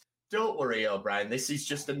 no, don't worry, O'Brien. This is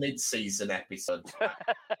just a mid-season episode. I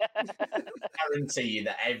guarantee you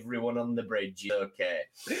that everyone on the bridge is okay.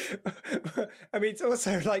 I mean, it's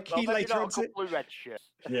also like he later on.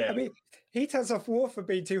 Yeah. I mean, he tells off Worf for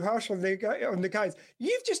being too harsh on the guys.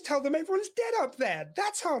 You've just told them everyone's dead up there.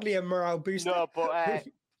 That's hardly a morale booster. No, but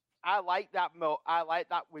I like that. I like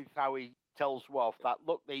that with how he tells Worf that,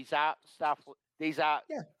 look, these are Starfleet. These are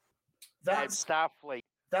Starfleet.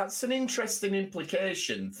 That's an interesting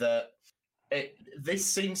implication that this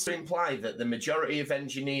seems to imply that the majority of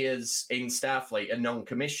engineers in Starfleet are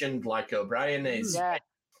non-commissioned, like O'Brien is. Yeah.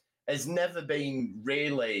 Has never been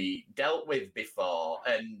really dealt with before,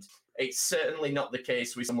 and it's certainly not the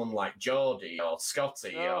case with someone like Geordi or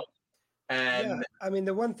Scotty. No. I mean,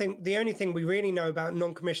 the only thing we really know about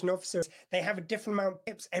non-commissioned officers, they have a different amount of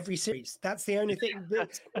tips every series. That's the only thing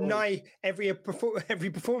that nigh every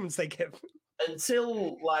performance they give.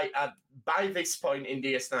 Until by this point in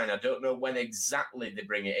DS9, I don't know when exactly they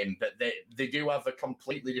bring it in, but they do have a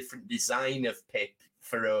completely different design of Pip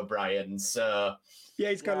for O'Brien. So yeah,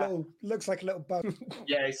 he's got looks like a little bum.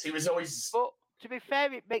 Yes, he was always. But to be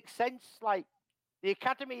fair, it makes sense. Like the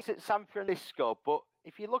Academy's at San Francisco, but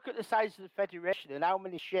if you look at the size of the Federation and how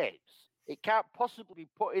many ships, it can't possibly be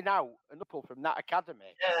putting out an upper from that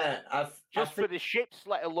Academy. Yeah, for the ships,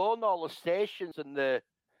 let alone all the stations and the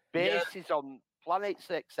bases on planets,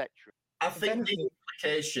 etc. I think the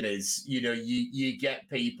implication is, you get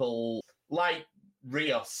people like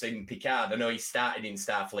Rios in Picard. I know he started in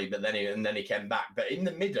Starfleet, but then he came back. But in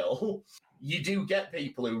the middle, you do get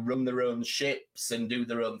people who run their own ships and do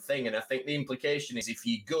their own thing. And I think the implication is if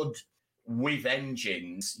you're good with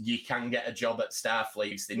engines, you can get a job at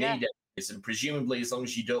Starfleet if they need it. And presumably, as long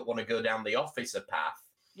as you don't want to go down the officer path.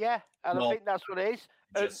 Yeah, and I think that's what it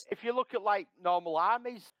is. If you look at normal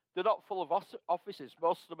armies, they're not full of officers.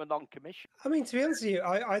 Most of them are non-commissioned. I mean, to be honest with you,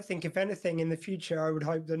 I think if anything in the future, I would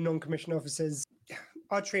hope that non-commissioned officers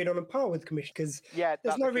are treated on a par with commission, because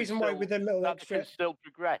there's no reason why with a little extra... can still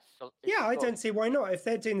progress. Yeah, I don't see why not. If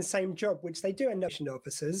they're doing the same job, which they do end up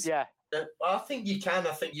officers. Yeah. I think you can.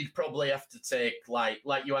 I think you'd probably have to take, like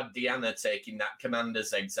you had Deanna taking that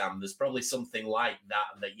commander's exam. There's probably something like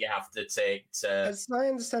that you have to take to... As I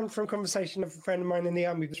understand from conversation of a friend of mine in the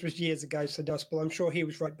army, which was years ago, so Gospel, I'm sure he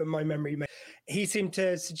was right, but my memory... He seemed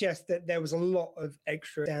to suggest that there was a lot of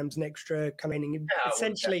extra exams and extra training,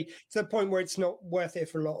 essentially to the point where it's not worth it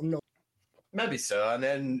for a lot of non. Maybe so. And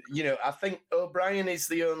then, I think O'Brien is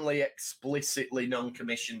the only explicitly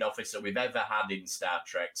non-commissioned officer we've ever had in Star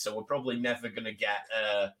Trek, so we're probably never going to get...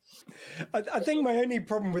 I think my only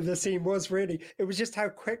problem with the scene was it was just how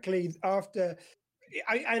quickly after...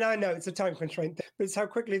 I know it's a time constraint, but it's how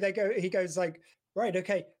quickly he goes like, right,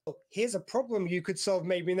 okay, well, here's a problem you could solve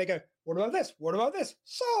maybe, and they go, what about this? What about this?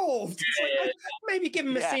 Solved! Maybe give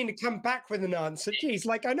them a scene to come back with an answer. Jeez,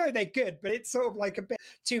 I know they're good, but it's sort of like a bit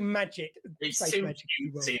too magic. It's too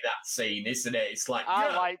cutesy, that scene, isn't it? It's like...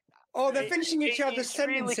 I Oh, they're finishing each other's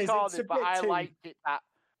sentences. Really corny, it's a but bit I too... liked it that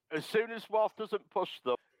as soon as Worf doesn't push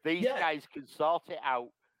them, these guys can sort it out.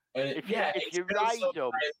 If you ride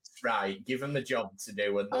them, right, give them the job to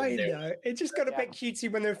do. And I know. It just got a bit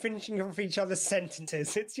cutesy when they're finishing off each other's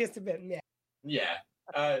sentences. It's just a bit, Yeah.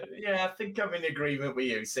 I think I'm in agreement with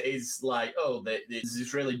you. So it's like, this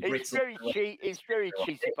is really brittle. It's very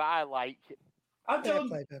cheesy, but I like it. I don't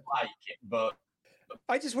like it, but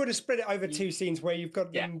I just would have spread it over 2 scenes where you've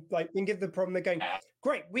got them and give the problem. They're going,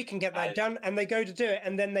 great, we can get that done, and they go to do it,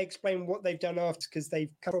 and then they explain what they've done after because they've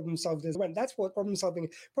problem solved as well. That's what problem solving is.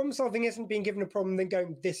 Problem solving isn't being given a problem, then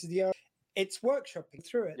going, this is the answer. It's workshopping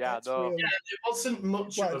through it. Yeah, it wasn't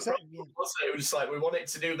much of a problem, was it? It was just like, we want it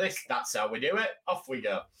to do this, that's how we do it, off we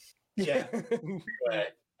go. Yeah.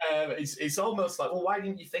 It's almost like, well, why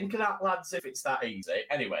didn't you think of that, lads, if it's that easy?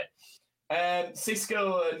 Anyway,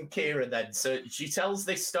 Sisko and Kira then, so she tells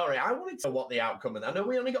this story. I wanted to know what the outcome of that. I know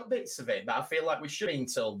we only got bits of it, but I feel like we should have been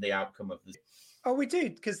told the outcome of this. Oh, we do,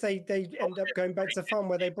 because they end up going back to the farm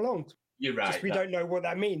where they belonged. You're right. Just we don't know what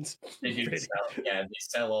that means. They do they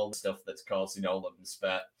sell all the stuff that's causing problems.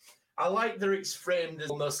 But I like that it's framed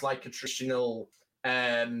as almost like a traditional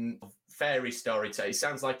fairy story. It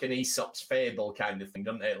sounds like an Aesop's fable kind of thing,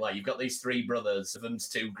 doesn't it? Like you've got these 3 brothers, one of them's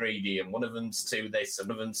too greedy, and one of them's too this, and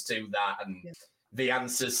one of them's too that, and the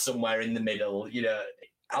answer's somewhere in the middle. You know,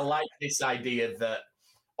 I like this idea that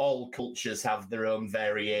all cultures have their own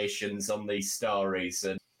variations on these stories,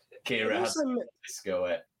 and Kira has to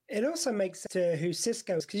Sisko it. It also makes sense to who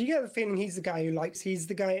Sisko is, because you get the feeling he's the guy he's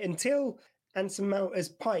the guy until Anson Mount as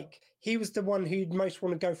Pike. He was the one who'd most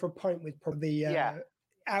want to go for a pint with, probably out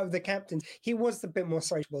of the captains. He was a bit more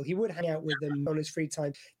sociable. He would hang out with them on his free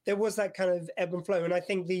time. There was that kind of ebb and flow, and I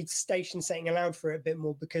think the station setting allowed for it a bit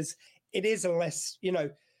more because it is a less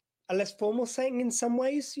formal setting in some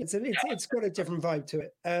ways. It's got a different vibe to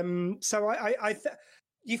it. So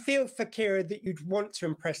you feel for Kira that you'd want to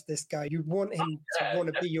impress this guy. You want him to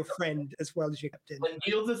want to be your friend as well as your captain. And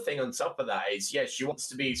the other thing on top of that is, yes, she wants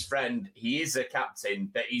to be his friend. He is a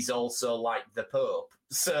captain, but he's also like the Pope.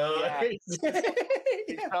 So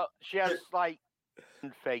she has like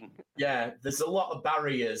thing. Yeah, there's a lot of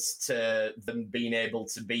barriers to them being able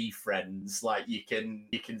to be friends. Like you can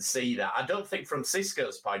see that. I don't think from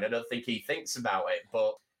Sisko's point, I don't think he thinks about it,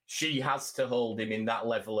 but she has to hold him in that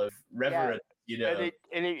level of reverence. You know,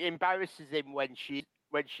 and it embarrasses him when she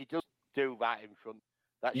does do that in front.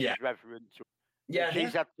 That she's reverent to him. Yeah,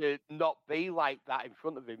 she's had to not be like that in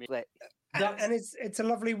front of him. And it's a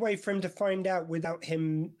lovely way for him to find out without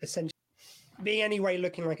him essentially being anyway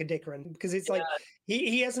looking like a dickhead, because it's like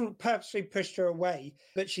he hasn't purposely pushed her away,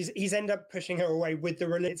 but he's ended up pushing her away with the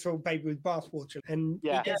little baby with bathwater, and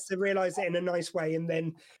he gets to realize it in a nice way, and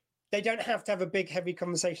then they don't have to have a big heavy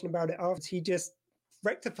conversation about it after. He just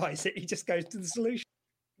rectifies it. He just goes to the solution.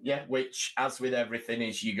 Yeah, which, as with everything,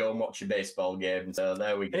 is you go and watch a baseball game. So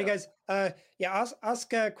there we go. And he goes, ask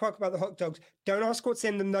Quark about the hot dogs. Don't ask what's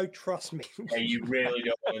in them, though. Trust me. Yeah, you really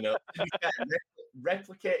don't want to know. To be fair,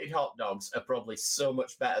 replicated hot dogs are probably so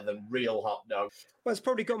much better than real hot dogs. Well, it's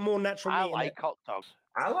probably got more natural meat. I like hot dogs.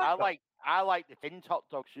 I like the tinned hot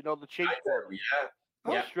dogs. You know, the cheap ones.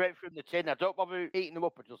 Yeah. Straight from the tin. I don't bother eating them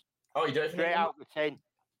up. I just you don't straight out the tin.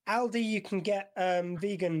 Aldi, you can get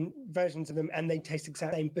vegan versions of them, and they taste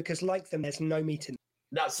exactly the same because, like them, there's no meat in them.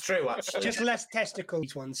 That's true, actually. Just less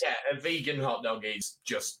testicles ones. Yeah, a vegan hot dog is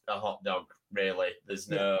just a hot dog, really. There's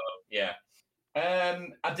no,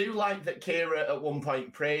 I do like that Kira at one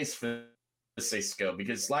point prays for Sisko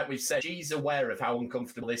because, like we've said, she's aware of how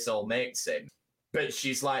uncomfortable this all makes him. But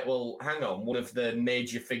she's like, well, hang on, one of the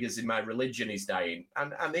major figures in my religion is dying,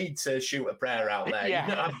 and I need to shoot a prayer out there. Yeah.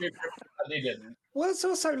 You know, I didn't. Well, it's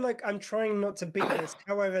also like, I'm trying not to be this.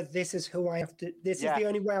 However, this is who I have to, this is the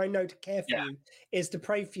only way I know to care for you, is to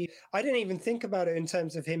pray for you. I didn't even think about it in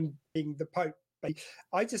terms of him being the Pope.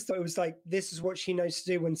 I just thought it was like, this is what she knows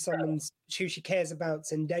to do when someone's who she cares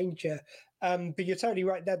about's in danger. But you're totally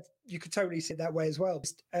right, that you could totally see it that way as well.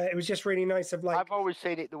 It was just really nice of like... I've always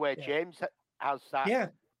seen it the way James has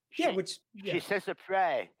that. She says a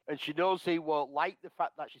prayer, and she knows he won't like the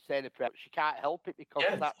fact that she's saying a prayer, but she can't help it because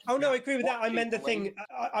that's... Oh, no, I agree with that. I meant the thing...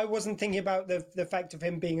 I wasn't thinking about the fact of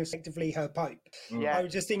him being effectively her Pope. Yeah. I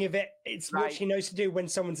was just thinking of it, it's what she knows to do when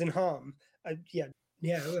someone's in harm. I thought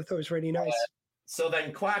it was really nice. So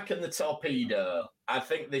then Quark and the torpedo, I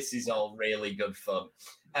think this is all really good fun.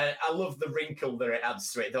 I love the wrinkle that it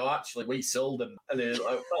adds to it, though actually we sold them, and they're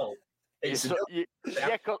like, well... his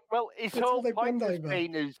whole point has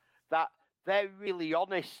been is that they're really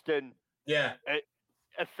honest and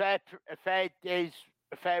a fair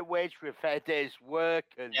wage for a fair day's work,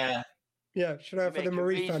 and Yeah, should I You offer make them a a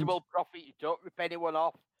refund? reasonable profit. You don't rip anyone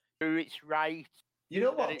off. Do it's right. You know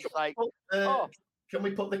And what? it's like, Can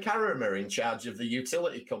we put the Karama in charge of the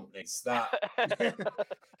utility companies? That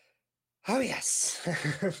Oh yes.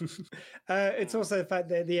 It's also the fact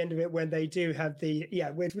that at the end of it, when they do have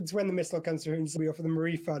it's when the missile comes through and we offer them a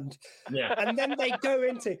refund, yeah. and then they go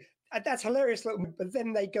into that's hilarious. But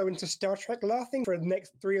then they go into Star Trek laughing for the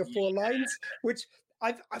next 3 or 4 lines, which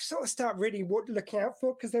I've sort of started really looking out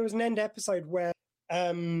for, because there was an end episode where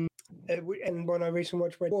and when I recently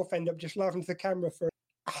watched, where Worf ended up just laughing to the camera for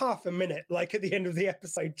half a minute, like at the end of the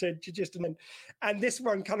episode, to just and this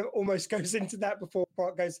one kind of almost goes into that before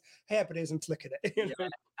Park goes, "Hey, but isn't look at it." You know?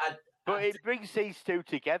 but it brings these two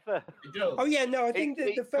together. Oh yeah, no, I think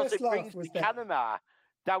the first laugh was that. Kanamar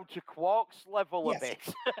down to Quark's level a bit.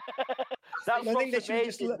 That's I what's think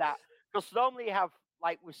amazing. That because normally you have,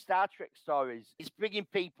 like with Star Trek stories, it's bringing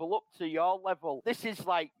people up to your level. This is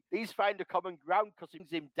like these find a common ground because it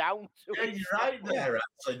brings him down to. Yeah, you're right there.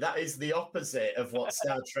 Actually, that is the opposite of what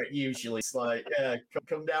Star Trek usually. It's like,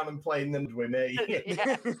 come down and play in them with me.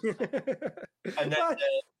 And then,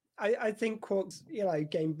 I think Quark's,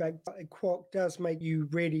 game back, Quark does make you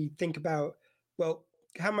really think about, well,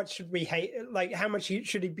 how much should we hate? Like, how much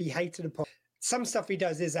should he be hated upon? Some stuff he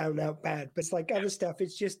does is out and out bad, but it's like other stuff,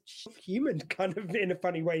 it's just human, kind of in a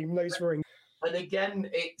funny way, even though it's wrong. And again,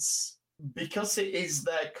 it's because it is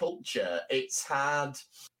their culture, it's hard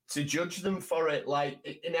to judge them for it. Like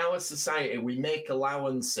in our society, we make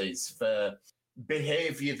allowances for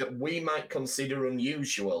behavior that we might consider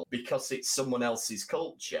unusual because it's someone else's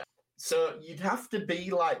culture. So you'd have to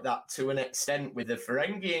be like that to an extent with the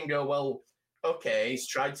Ferengi and go, well, okay, he's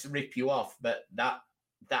tried to rip you off, but that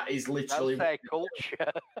is literally their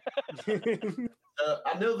culture.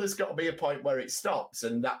 I know there's got to be a point where it stops,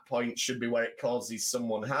 and that point should be where it causes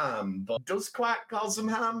someone harm. But does Quark cause them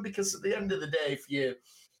harm? Because at the end of the day,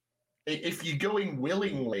 if you're going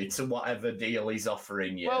willingly to whatever deal he's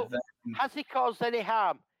offering you, well, then... has he caused any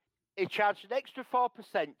harm? He charged an extra 4%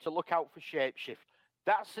 to look out for shapeshift.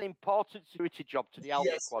 That's an important security job to the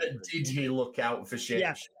Alpha Quadrant. But did he look out for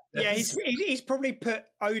shapeshift? Yeah, he's probably put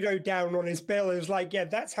Odo down on his bill. It was like, yeah,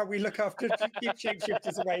 that's how we look after keep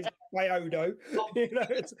shapeshifters away by Odo.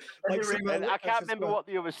 It's like I can't remember what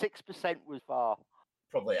the other 6% was for.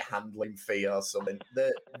 Probably a handling fee or something.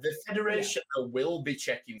 The Federation will be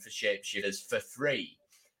checking for shapeshifters for free.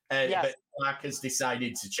 But Quark has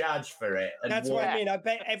decided to charge for it. And that's what I mean. I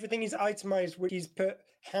bet everything is itemized, which is put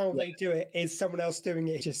how they do it is someone else doing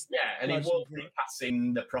it. And he won't be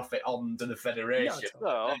passing the profit on to the Federation.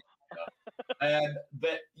 No.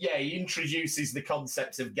 But yeah, he introduces the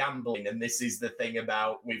concept of gambling, and this is the thing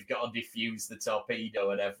about we've got to defuse the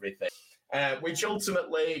torpedo and everything. Which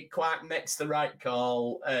ultimately Quark makes the right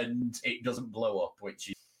call, and it doesn't blow up,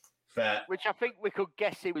 which I think we could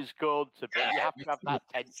guess it was going to, but you have to have that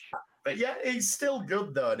tension. But yeah, it's still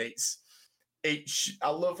good though, and I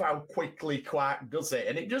love how quickly Quark does it,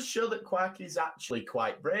 and it does show that Quark is actually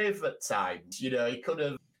quite brave at times.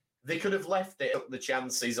 They could have left it, took the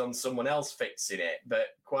chances on someone else fixing it, but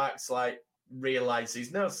Quark's like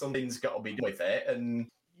realizes no, something's got to be done with it, and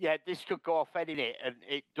yeah, this could go off any minute, and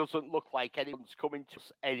it doesn't look like anyone's coming to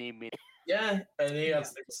us any minute. Yeah, and he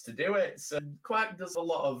has things to do it. So Quark does a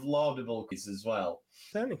lot of laudable things as well.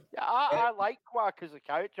 Certainly. Yeah, I like Quark as a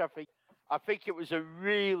character. I think it was a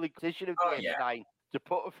really good decision of the design to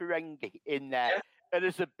put a Ferengi in there. Yeah. And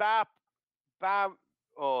as a bar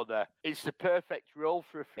order, it's the perfect role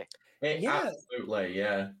for a fit. Absolutely,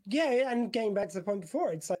 yeah. Yeah, and getting back to the point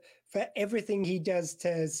before, it's like for everything he does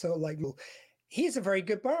to sort of like, he's a very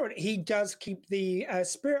good bar. He does keep the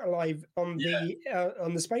spirit alive on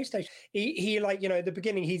the space station. He at the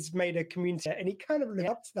beginning, he's made a community, and he kind of lived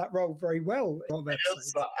up to that role very well.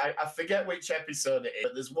 I forget which episode it is,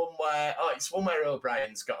 but there's one where it's one where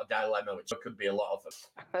O'Brien's got a dilemma, which could be a lot of them.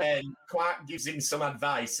 And Quark gives him some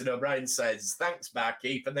advice, and O'Brien says, "Thanks,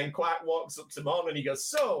 Barkeep." And then Quark walks up to Mon, and he goes,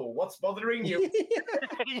 "So, what's bothering you?"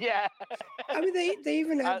 Yeah. I mean, they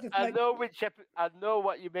even have. I know I know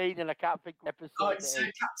what you mean, and I can't think of episode. Oh, it's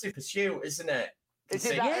Captive Pursuit, isn't it? Is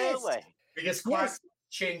it that early? Because Quark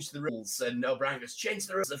changed the rules, and O'Brien goes, "Change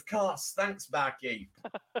the rules, of course. Thanks, Barkeep."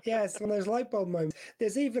 Yes, one of those light bulb moments.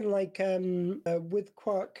 There's even with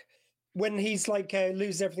Quark when he's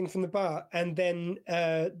loses everything from the bar, and then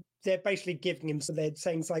they're basically giving him, so they're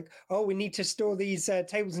saying it's like, "Oh, we need to store these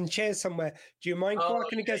tables and chairs somewhere. Do you mind,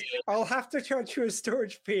 Quark?" And he goes, "I'll have to charge you a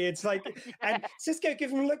storage fee." It's like, and Sisko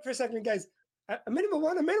gives him a look for a second and goes, a minimal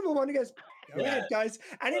one. He goes, go ahead, guys.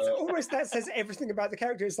 And it's almost that says everything about the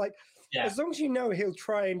character. It's like, as long as you know he'll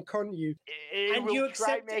try and con you. He and will you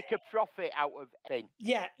try accept and make a profit out of anything.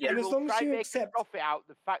 Yeah, He and as will long try as and you make accept a profit out of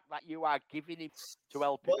the fact that you are giving him to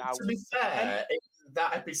help him out. To be fair,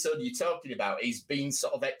 that episode you're talking about, he's been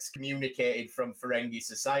sort of excommunicated from Ferengi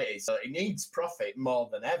society, so he needs profit more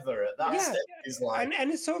than ever at that stage. Is like,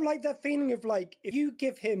 and it's sort of like that feeling of like, if you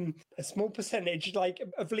give him a small percentage like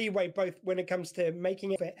of leeway, both when it comes to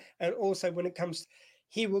making it and also when it comes,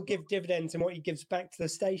 he will give dividends and what he gives back to the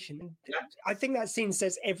station. I think that scene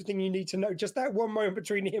says everything you need to know. Just that one moment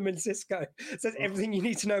between him and Sisko says everything you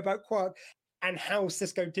need to know about Quark and how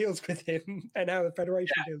Sisko deals with him and how the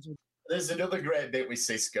Federation deals with him. There's another great bit with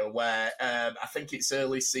Sisko where I think it's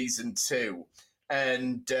early season 2,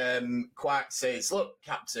 and Quark says, "Look,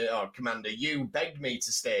 Captain or Commander, you begged me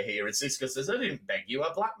to stay here," and Sisko says, "I didn't beg you,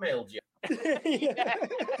 I blackmailed you."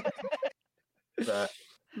 But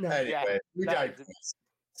anyway, we digress.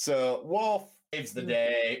 So Worf saves the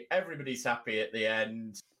day. Everybody's happy at the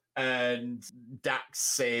end. And Dax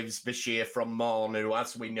saves Bashir from Morn, who,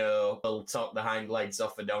 as we know, will talk the hind legs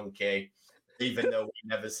off a donkey, even though we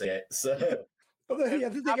never see it. So,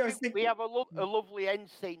 we have a lovely end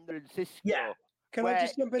scene there in Sisko. Yeah. Can I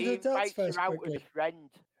just jump into the darts first quickly? As a friend.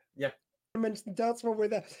 Yeah. I mentioned the darts while we're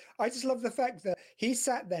there. I just love the fact that he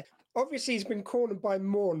sat there. Obviously, he's been cornered by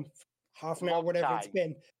Morn for half an hour, whatever it's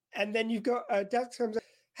been. And then you've got Dax comes up,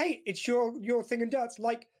 hey, it's your thing in darts.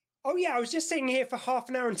 Like, oh yeah, I was just sitting here for half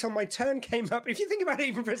an hour until my turn came up. If you think about it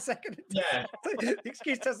even for a second, the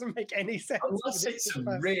excuse doesn't make any sense. Unless it's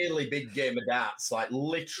a really big game of darts, like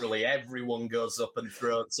literally everyone goes up and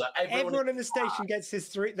throws. So everyone in the station gets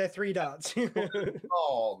their three darts.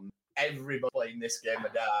 Everybody playing this game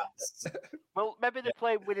of darts. Well, maybe they're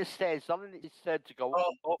playing winner stays on and it's turn to go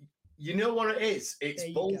up. You know what it is? It's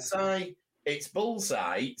Bullseye. It's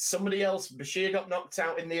Bullseye. Somebody else, Bashir got knocked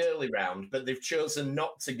out in the early round, but they've chosen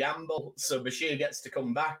not to gamble. So Bashir gets to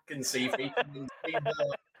come back and see if he can.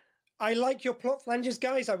 I like your plot flanges,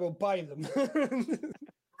 guys. I will buy them.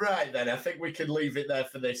 Right, then. I think we could leave it there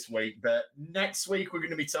for this week. But next week, we're going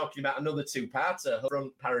to be talking about another two-parter,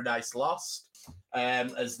 Front Paradise Lost,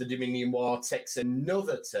 as the Dominion War takes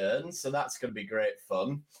another turn. So that's going to be great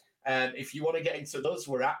fun. If you want to get into us,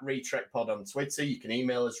 we're at RetrekPod on Twitter. You can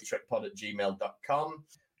email us, retrekpod@gmail.com.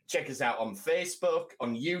 Check us out on Facebook,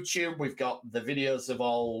 on YouTube. We've got the videos of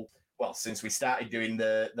all, well, since we started doing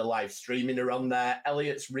the live streaming are on there.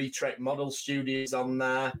 Elliot's Retrek Model Studios on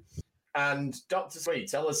there. And Dr. Squee,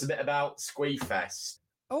 tell us a bit about Squeefest.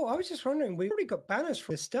 Oh, I was just wondering, we've already got banners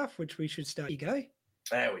for this stuff, which we should start.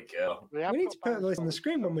 There we go. We need to put those on the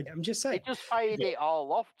screen when I'm just saying. He just fired it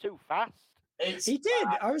all off too fast. He did.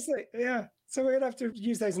 I was like, yeah. So we're going to have to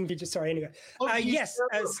use those in future. Sorry, anyway. Yes,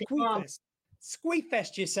 Squeefest.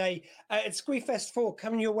 Squeefest, you say. It's Squeefest 4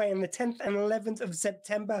 coming your way on the 10th and 11th of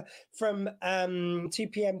September from 2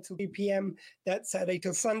 p.m. till 2 p.m. That's Saturday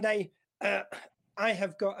till Sunday. I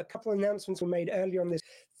have got a couple of announcements we made earlier on this.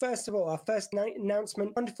 First of all, our first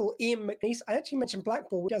announcement, wonderful Ian McNeice. I actually mentioned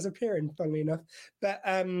Blackball, which does appear in, funnily enough, but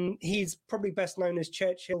he's probably best known as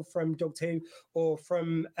Churchill from Doctor Who or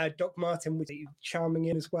from Doc Martin, which is charming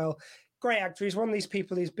in as well. Great actor. He's one of these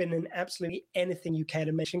people who's been in absolutely anything you care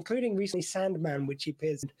to mention, including recently Sandman, which he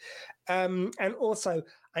appears in. And also,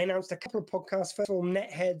 I announced a couple of podcasts. First of all,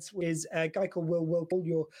 Netheads with a guy called Will, all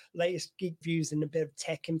your latest geek views and a bit of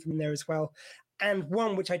tech info in there as well. And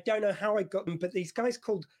one, which I don't know how I got them, but these guys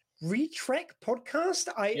called Retrek Podcast.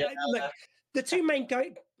 Look, the two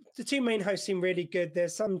main hosts seem really good.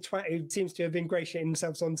 There's some twat who seems to have ingratiated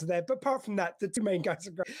themselves onto there. But apart from that, the two main guys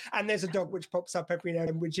are great. And there's a dog which pops up every now and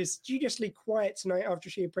then, which is studiously quiet tonight after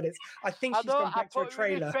she credits. I think she's gone back to a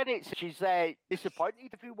trailer. Credits. She's disappointed,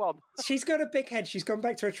 everyone. She's got a big head. She's gone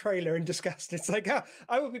back to a trailer and disgusted. It's like,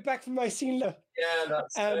 I will be back from my scene. Yeah,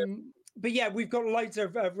 that's But yeah, we've got loads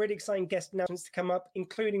of really exciting guest announcements to come up,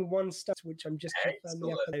 including one stuff which I'm just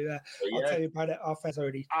confirming. I'll tell you about it. Our friends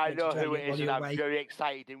already. I know who it is, and I'm very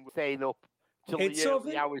excited and staying up till the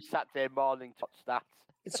early hours Saturday morning to watch that.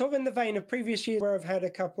 It's sort of in the vein of previous years where I've had a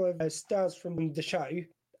couple of stars from the show.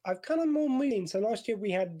 I've kind of more moving. So last year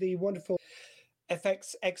we had the wonderful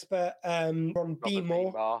FX expert Ron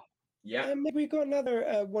Beemore. Yeah. And maybe we've got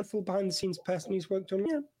another wonderful behind-the-scenes person who's worked on.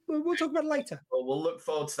 Yeah, we'll talk about it later. Well, we'll look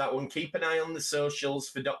forward to that one. Keep an eye on the socials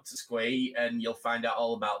for Dr. Squee, and you'll find out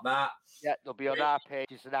all about that. Yeah, they'll be on our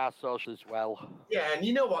pages and our socials as well. Yeah, and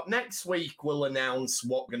you know what? Next week we'll announce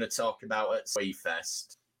what we're going to talk about at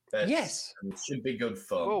Squeefest. Yes. It should be good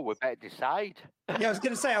fun. Oh, we better decide. Yeah, I was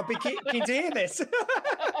going to say, I'll be keen to hear this.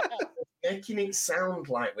 Making it sound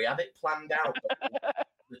like we had it planned out. But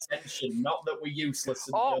the attention, not that we're useless.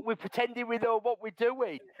 And we're pretending we know what we're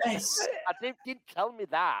doing. Yes. I didn't tell me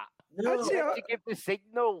that. No. Actually, To give the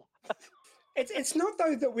signal. It's not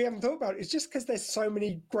though that we haven't thought about it. It's just because there's so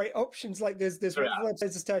many great options. Like there's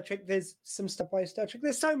episodes of Star Trek. There's some stuff by Star Trek.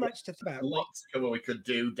 There's so much to think about. Lots of cover we could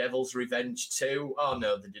do. Devil's Revenge 2. Oh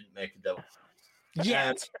no, they didn't make a Devil.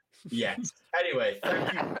 Yet. Yes. Anyway,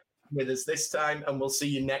 thank you for being with us this time, and we'll see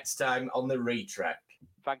you next time on the Retrack.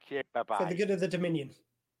 Thank you. Bye-bye. For the good of the Dominion.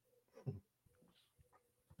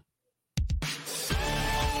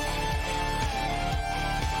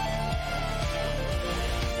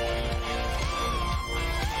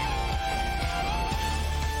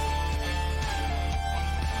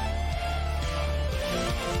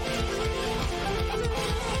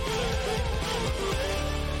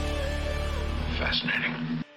 Fascinating.